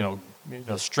other,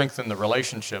 strengthen the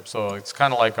relationship. So it's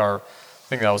kind of like our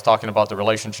thing that I was talking about, the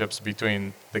relationships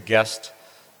between the guest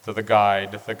to the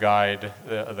guide,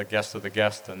 the guest to the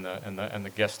guest, and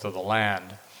the guest to the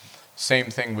land. Same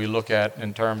thing we look at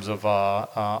in terms of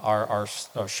our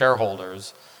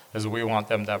shareholders. Is we want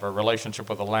them to have a relationship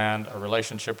with the land, a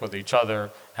relationship with each other,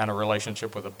 and a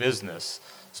relationship with a business,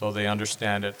 so they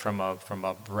understand it from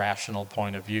a rational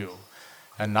point of view.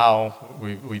 And now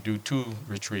we do 2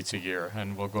 retreats a year,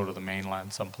 and we'll go to the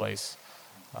mainland someplace.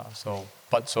 So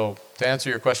to answer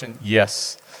your question,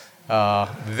 yes,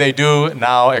 they do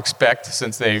now expect,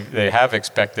 since they have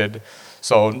expected.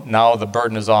 So now the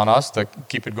burden is on us to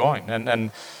keep it going,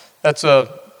 and that's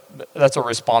a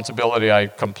responsibility I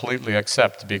completely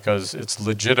accept, because it's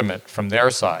legitimate from their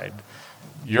side.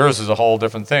 Yours is a whole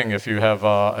different thing. If you have,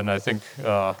 and I think,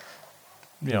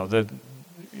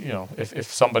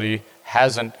 if somebody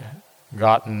hasn't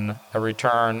gotten a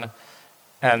return,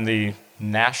 and the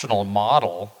national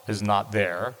model is not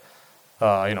there,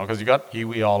 because you got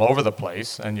iwi all over the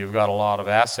place, and you've got a lot of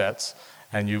assets,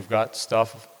 and you've got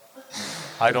stuff.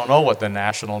 I don't know what the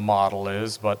national model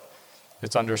is, but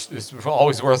it's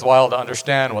always worthwhile to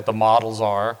understand what the models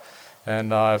are.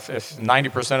 And if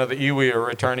 90% of the iwi are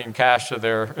returning cash to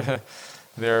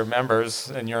their members,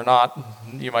 and you're not,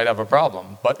 you might have a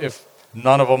problem. But if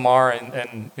none of them are,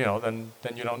 and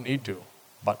then you don't need to.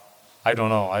 But I don't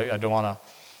know. I don't want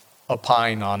to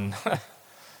opine on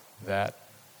that.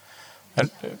 And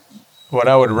what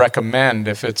I would recommend,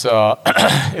 if it's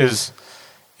is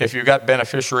if you've got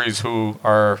beneficiaries who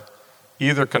are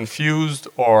either confused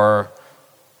or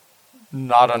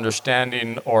not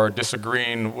understanding or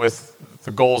disagreeing with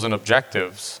the goals and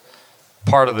objectives,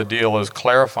 part of the deal is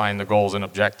clarifying the goals and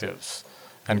objectives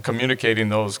and communicating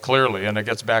those clearly. And it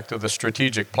gets back to the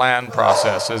strategic plan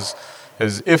process,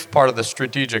 is if part of the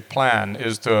strategic plan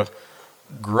is to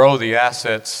grow the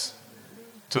assets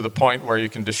to the point where you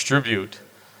can distribute,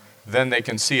 then they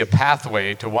can see a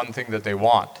pathway to one thing that they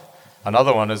want.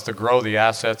 Another one is to grow the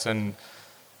assets and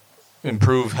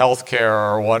improve healthcare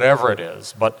or whatever it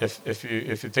is. But if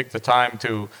you take the time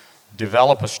to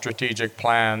develop a strategic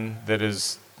plan that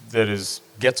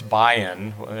gets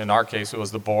buy-in, in our case it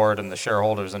was the board and the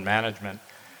shareholders and management,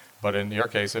 but in your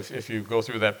case, if you go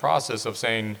through that process of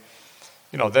saying,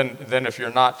 then if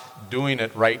you're not doing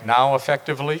it right now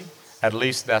effectively, at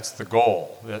least that's the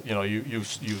goal. That, you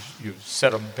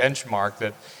set a benchmark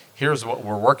that here's what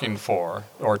we're working for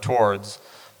or towards.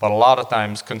 But a lot of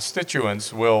times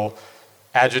constituents will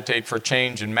agitate for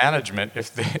change in management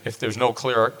if there's no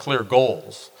clear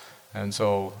goals. And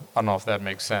so I don't know if that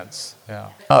makes sense. Yeah.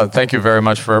 Thank you very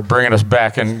much for bringing us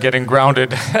back and getting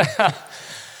grounded.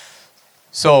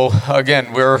 So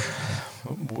again,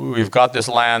 we've got this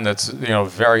land that's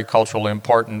very culturally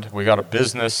important. We got a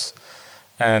business,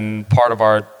 and part of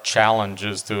our challenge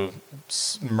is to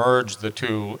merge the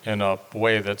two in a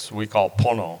way that's we call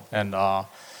pono.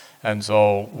 And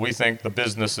so we think the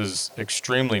business is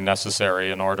extremely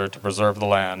necessary in order to preserve the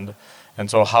land. And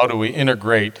so how do we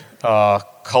integrate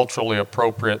culturally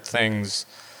appropriate things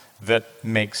that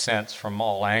make sense from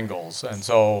all angles? And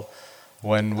so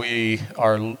when we're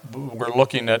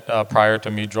looking at, prior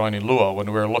to me joining Lua, when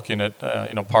we were looking at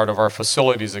part of our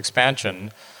facilities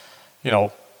expansion,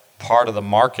 part of the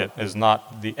market is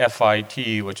not the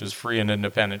FIT, which is free and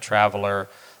independent traveler,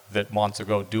 that wants to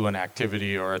go do an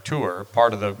activity or a tour.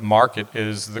 Part of the market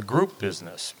is the group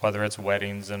business, whether it's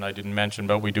weddings, and I didn't mention,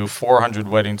 but we do 400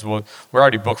 weddings. We're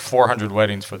already booked 400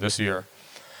 weddings for this year.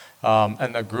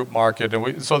 And the group market, and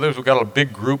we've got a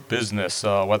big group business,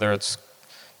 whether it's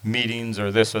meetings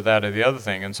or this or that or the other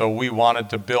thing. And so we wanted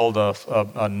to build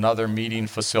another meeting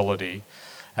facility.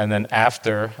 And then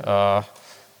after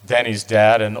Danny's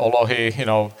dad and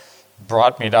Olohe,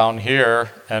 brought me down here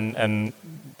and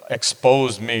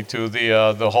exposed me to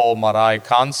the whole marae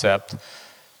concept,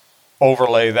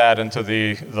 overlay that into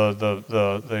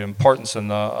the importance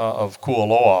of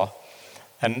Kualoa.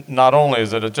 And not only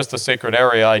is it just a sacred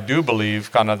area, I do believe,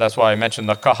 that's why I mentioned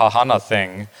the kahahana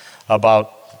thing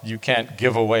about you can't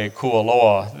give away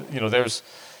Kualoa. There's,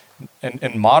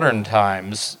 in modern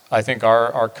times, I think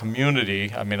our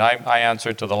community, I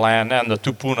answer to the land and the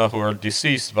tupuna who are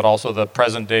deceased, but also the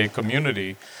present day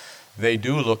community, they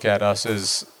do look at us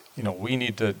as, we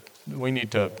need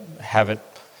to have it,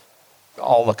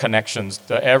 all the connections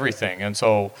to everything. And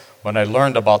so when I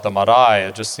learned about the marae,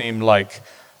 it just seemed like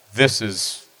this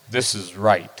is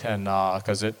right, and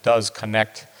because it does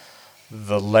connect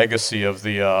the legacy of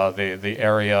the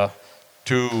area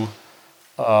to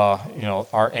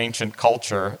our ancient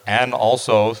culture, and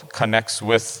also connects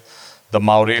with the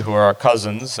Maori, who are our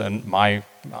cousins, and my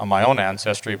own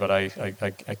ancestry. But I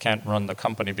can't run the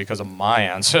company because of my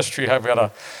ancestry. I've got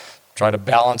to try to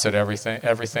balance it,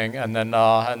 everything, and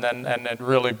it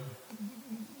really,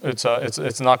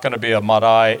 it's not going to be a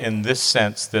marae in this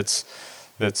sense.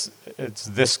 It's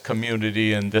this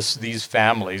community and these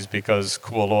families, because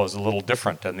Kualoa is a little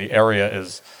different, and the area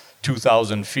is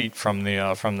 2,000 feet from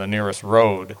the nearest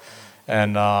road,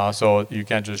 and so you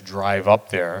can't just drive up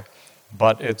there.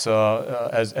 But it's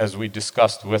as we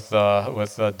discussed with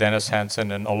Dennis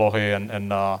Hansen and Olohe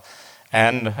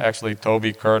and actually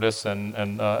Toby Curtis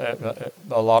and a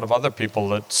lot of other people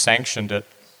that sanctioned it.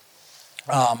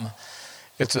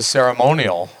 It's a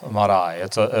ceremonial marae.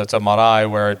 It's a marae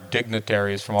where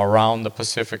dignitaries from around the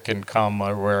Pacific can come,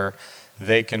 where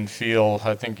they can feel.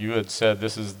 I think you had said,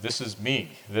 this is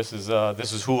me. This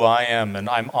is who I am, and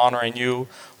I'm honoring you.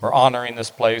 We're honoring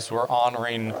this place. We're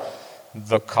honoring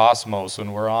the cosmos,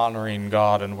 and we're honoring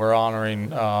God, and we're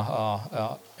honoring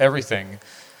everything.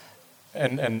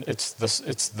 and it's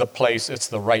the place, it's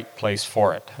the right place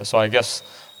for it. So I guess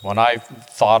when I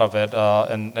thought of it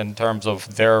in terms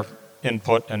of their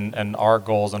input and our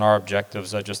goals and our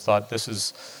objectives, I just thought this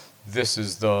is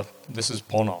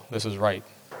Pono, this is right.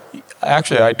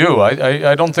 Actually, I do.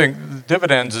 I don't think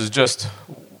dividends is just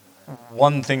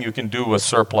one thing you can do with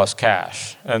surplus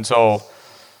cash. And so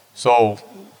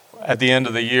at the end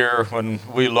of the year, when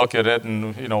we look at it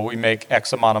and we make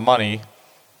X amount of money,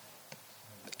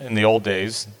 in the old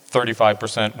days,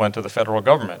 35% went to the federal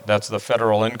government. That's the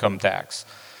federal income tax.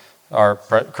 Our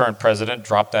current president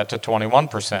dropped that to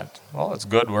 21%. Well, it's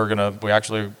good. We're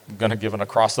actually gonna give an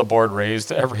across-the-board raise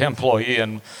to every employee,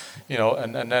 and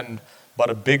then, but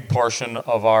a big portion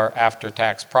of our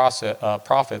after-tax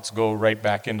profits go right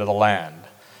back into the land,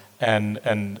 and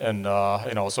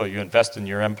so you invest in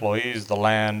your employees, the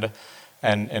land,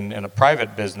 and in a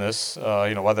private business,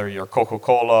 whether you're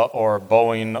Coca-Cola or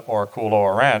Boeing or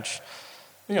Kualoa Ranch.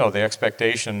 The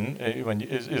expectation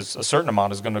is a certain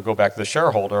amount is going to go back to the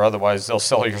shareholder. Otherwise, they'll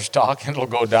sell your stock and it'll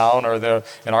go down, or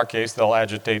in our case, they'll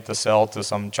agitate to sell to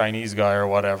some Chinese guy or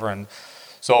whatever. And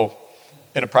so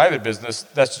in a private business,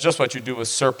 that's just what you do with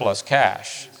surplus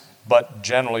cash. But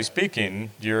generally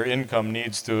speaking, your income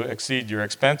needs to exceed your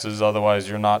expenses. Otherwise,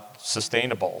 you're not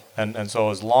sustainable. And so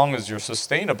as long as you're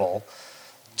sustainable,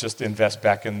 just invest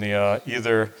back in the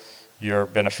either your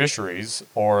beneficiaries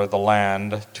or the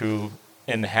land to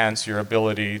enhance your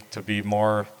ability to be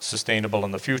more sustainable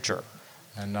in the future.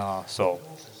 And I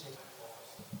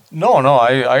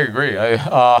agree.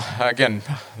 Again,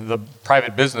 the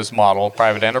private business model,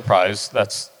 private enterprise,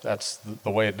 that's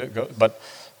the way it goes. But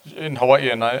in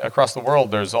Hawaii and across the world,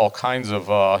 there's all kinds of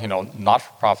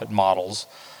not-for-profit models,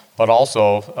 but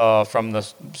also from the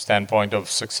standpoint of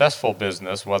successful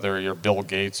business, whether you're Bill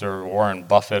Gates or Warren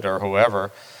Buffett or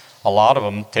whoever, a lot of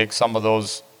them take some of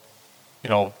those,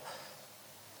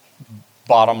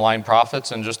 bottom line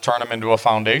profits and just turn them into a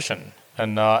foundation.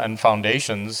 And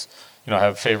foundations,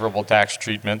 have favorable tax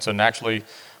treatments. And actually,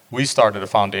 we started a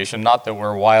foundation. Not that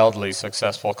we're wildly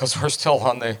successful, because we're still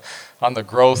on the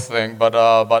growth thing.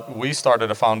 But we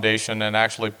started a foundation and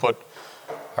actually put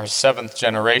our 7th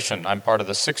generation. I'm part of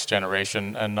the 6th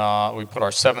generation, and we put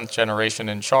our 7th generation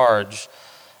in charge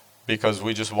because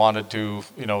we just wanted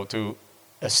to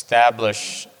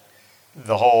establish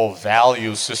the whole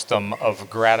value system of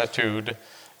gratitude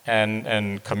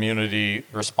and community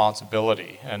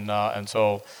responsibility. And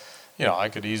so, I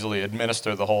could easily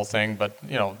administer the whole thing, but,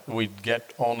 we'd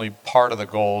get only part of the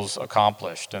goals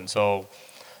accomplished. And so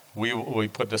we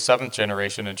put the 7th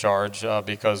generation in charge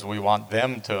because we want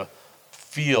them to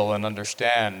feel and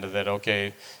understand that,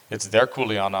 okay, it's their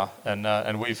kuleana,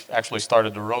 and we've actually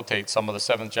started to rotate some of the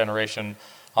 7th generation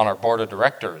on our board of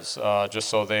directors, just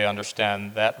so they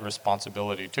understand that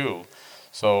responsibility too.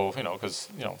 So, because,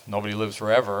 nobody lives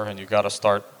forever, and you got to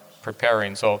start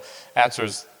preparing. So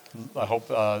answers, I hope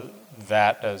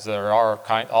that, as there are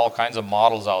all kinds of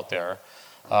models out there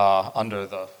under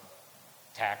the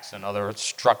tax and other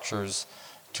structures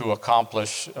to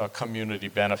accomplish community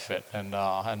benefit. And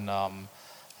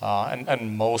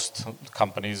most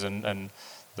companies and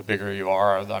the bigger you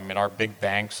are, our big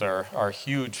banks are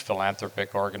huge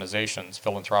philanthropic organizations.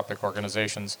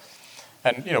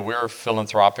 And, we're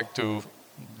philanthropic to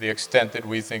the extent that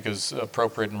we think is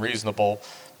appropriate and reasonable,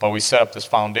 but we set up this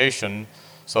foundation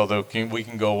so that we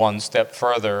can go one step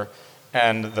further.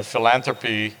 And the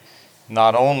philanthropy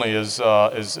not only is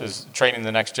training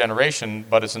the next generation,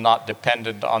 but it's not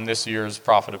dependent on this year's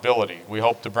profitability. We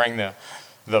hope to bring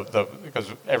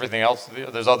because everything else,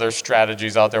 there's other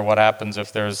strategies out there. What happens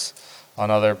if there's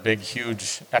another big,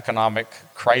 huge economic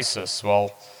crisis?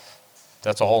 Well,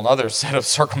 that's a whole other set of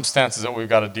circumstances that we've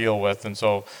got to deal with. And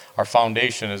so our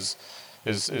foundation is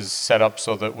set up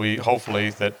so that we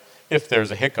hopefully that if there's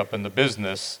a hiccup in the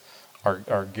business,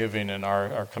 our giving and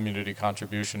our community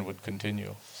contribution would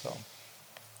continue. So.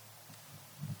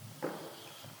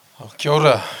 Oh, kia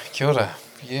ora.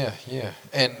 Yeah.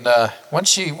 And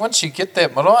once you get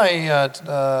that marae,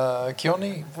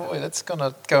 Keone, boy, that's going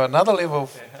to go another level.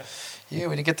 Yeah,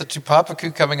 when you get the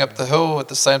Tupapaku coming up the hill at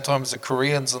the same time as the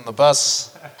Koreans on the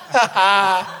bus.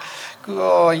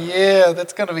 Oh, yeah,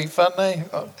 that's going to be fun, eh?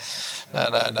 Oh,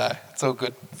 no. It's all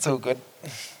good.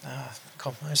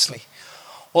 Mostly.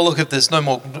 Well, look, if there's no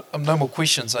more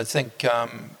questions, I think,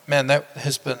 man, that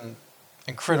has been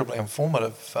incredibly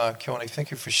informative, Keone. Thank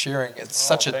you for sharing. It's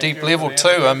such a deep level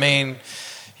too.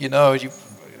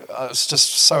 I just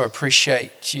so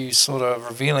appreciate you sort of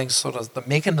revealing sort of the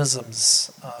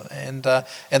mechanisms and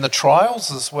the trials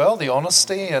as well, the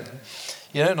honesty, and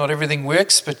not everything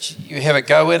works, but you have a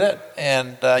go at it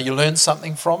and you learn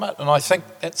something from it. And I think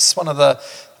that's one of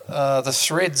the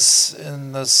threads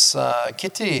in this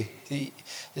kete,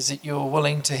 is that you're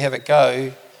willing to have a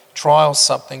go, trial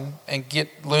something and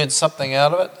learn something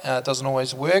out of it. It doesn't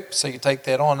always work, so you take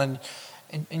that on and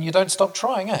you don't stop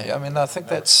trying, eh? I mean, I think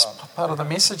that's part of the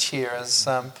message here is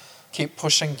keep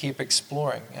pushing, keep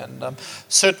exploring. And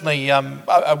certainly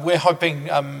we're hoping,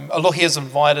 Alohi has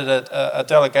invited a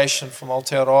delegation from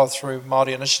Aotearoa through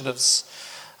Māori Initiatives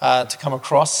to come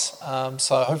across.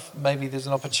 So I hope maybe there's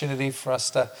an opportunity for us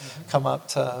to come up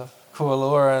to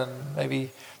Kualoa and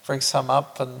maybe bring some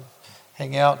up and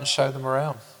hang out and show them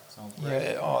around.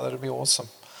 Yeah, that'd be awesome.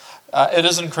 It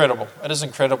is incredible. It is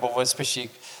incredible, especially.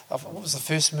 What was the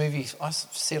first movie I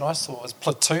saw? It was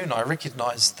Platoon. I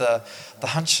recognised the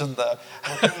hunch and the.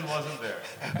 Platoon wasn't there.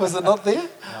 Was it not there?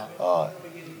 No. Oh,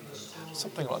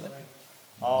 something like that.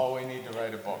 Oh, we need to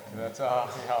write a book. That's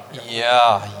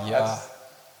Yeah. That's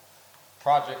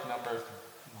project number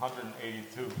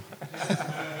 182.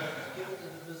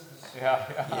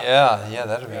 Yeah,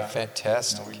 that'd be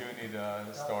fantastic. No, we do need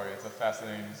the story. It's a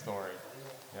fascinating story.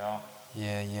 Yeah.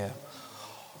 Yeah.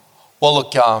 Well,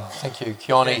 look, thank you,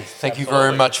 Keone. Yes, thank you absolutely.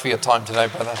 very much for your time today,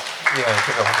 brother. Yeah,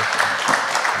 give it a hug.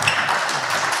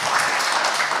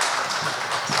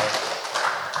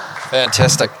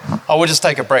 Fantastic. We'll just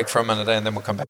take a break for a minute and then we'll come back.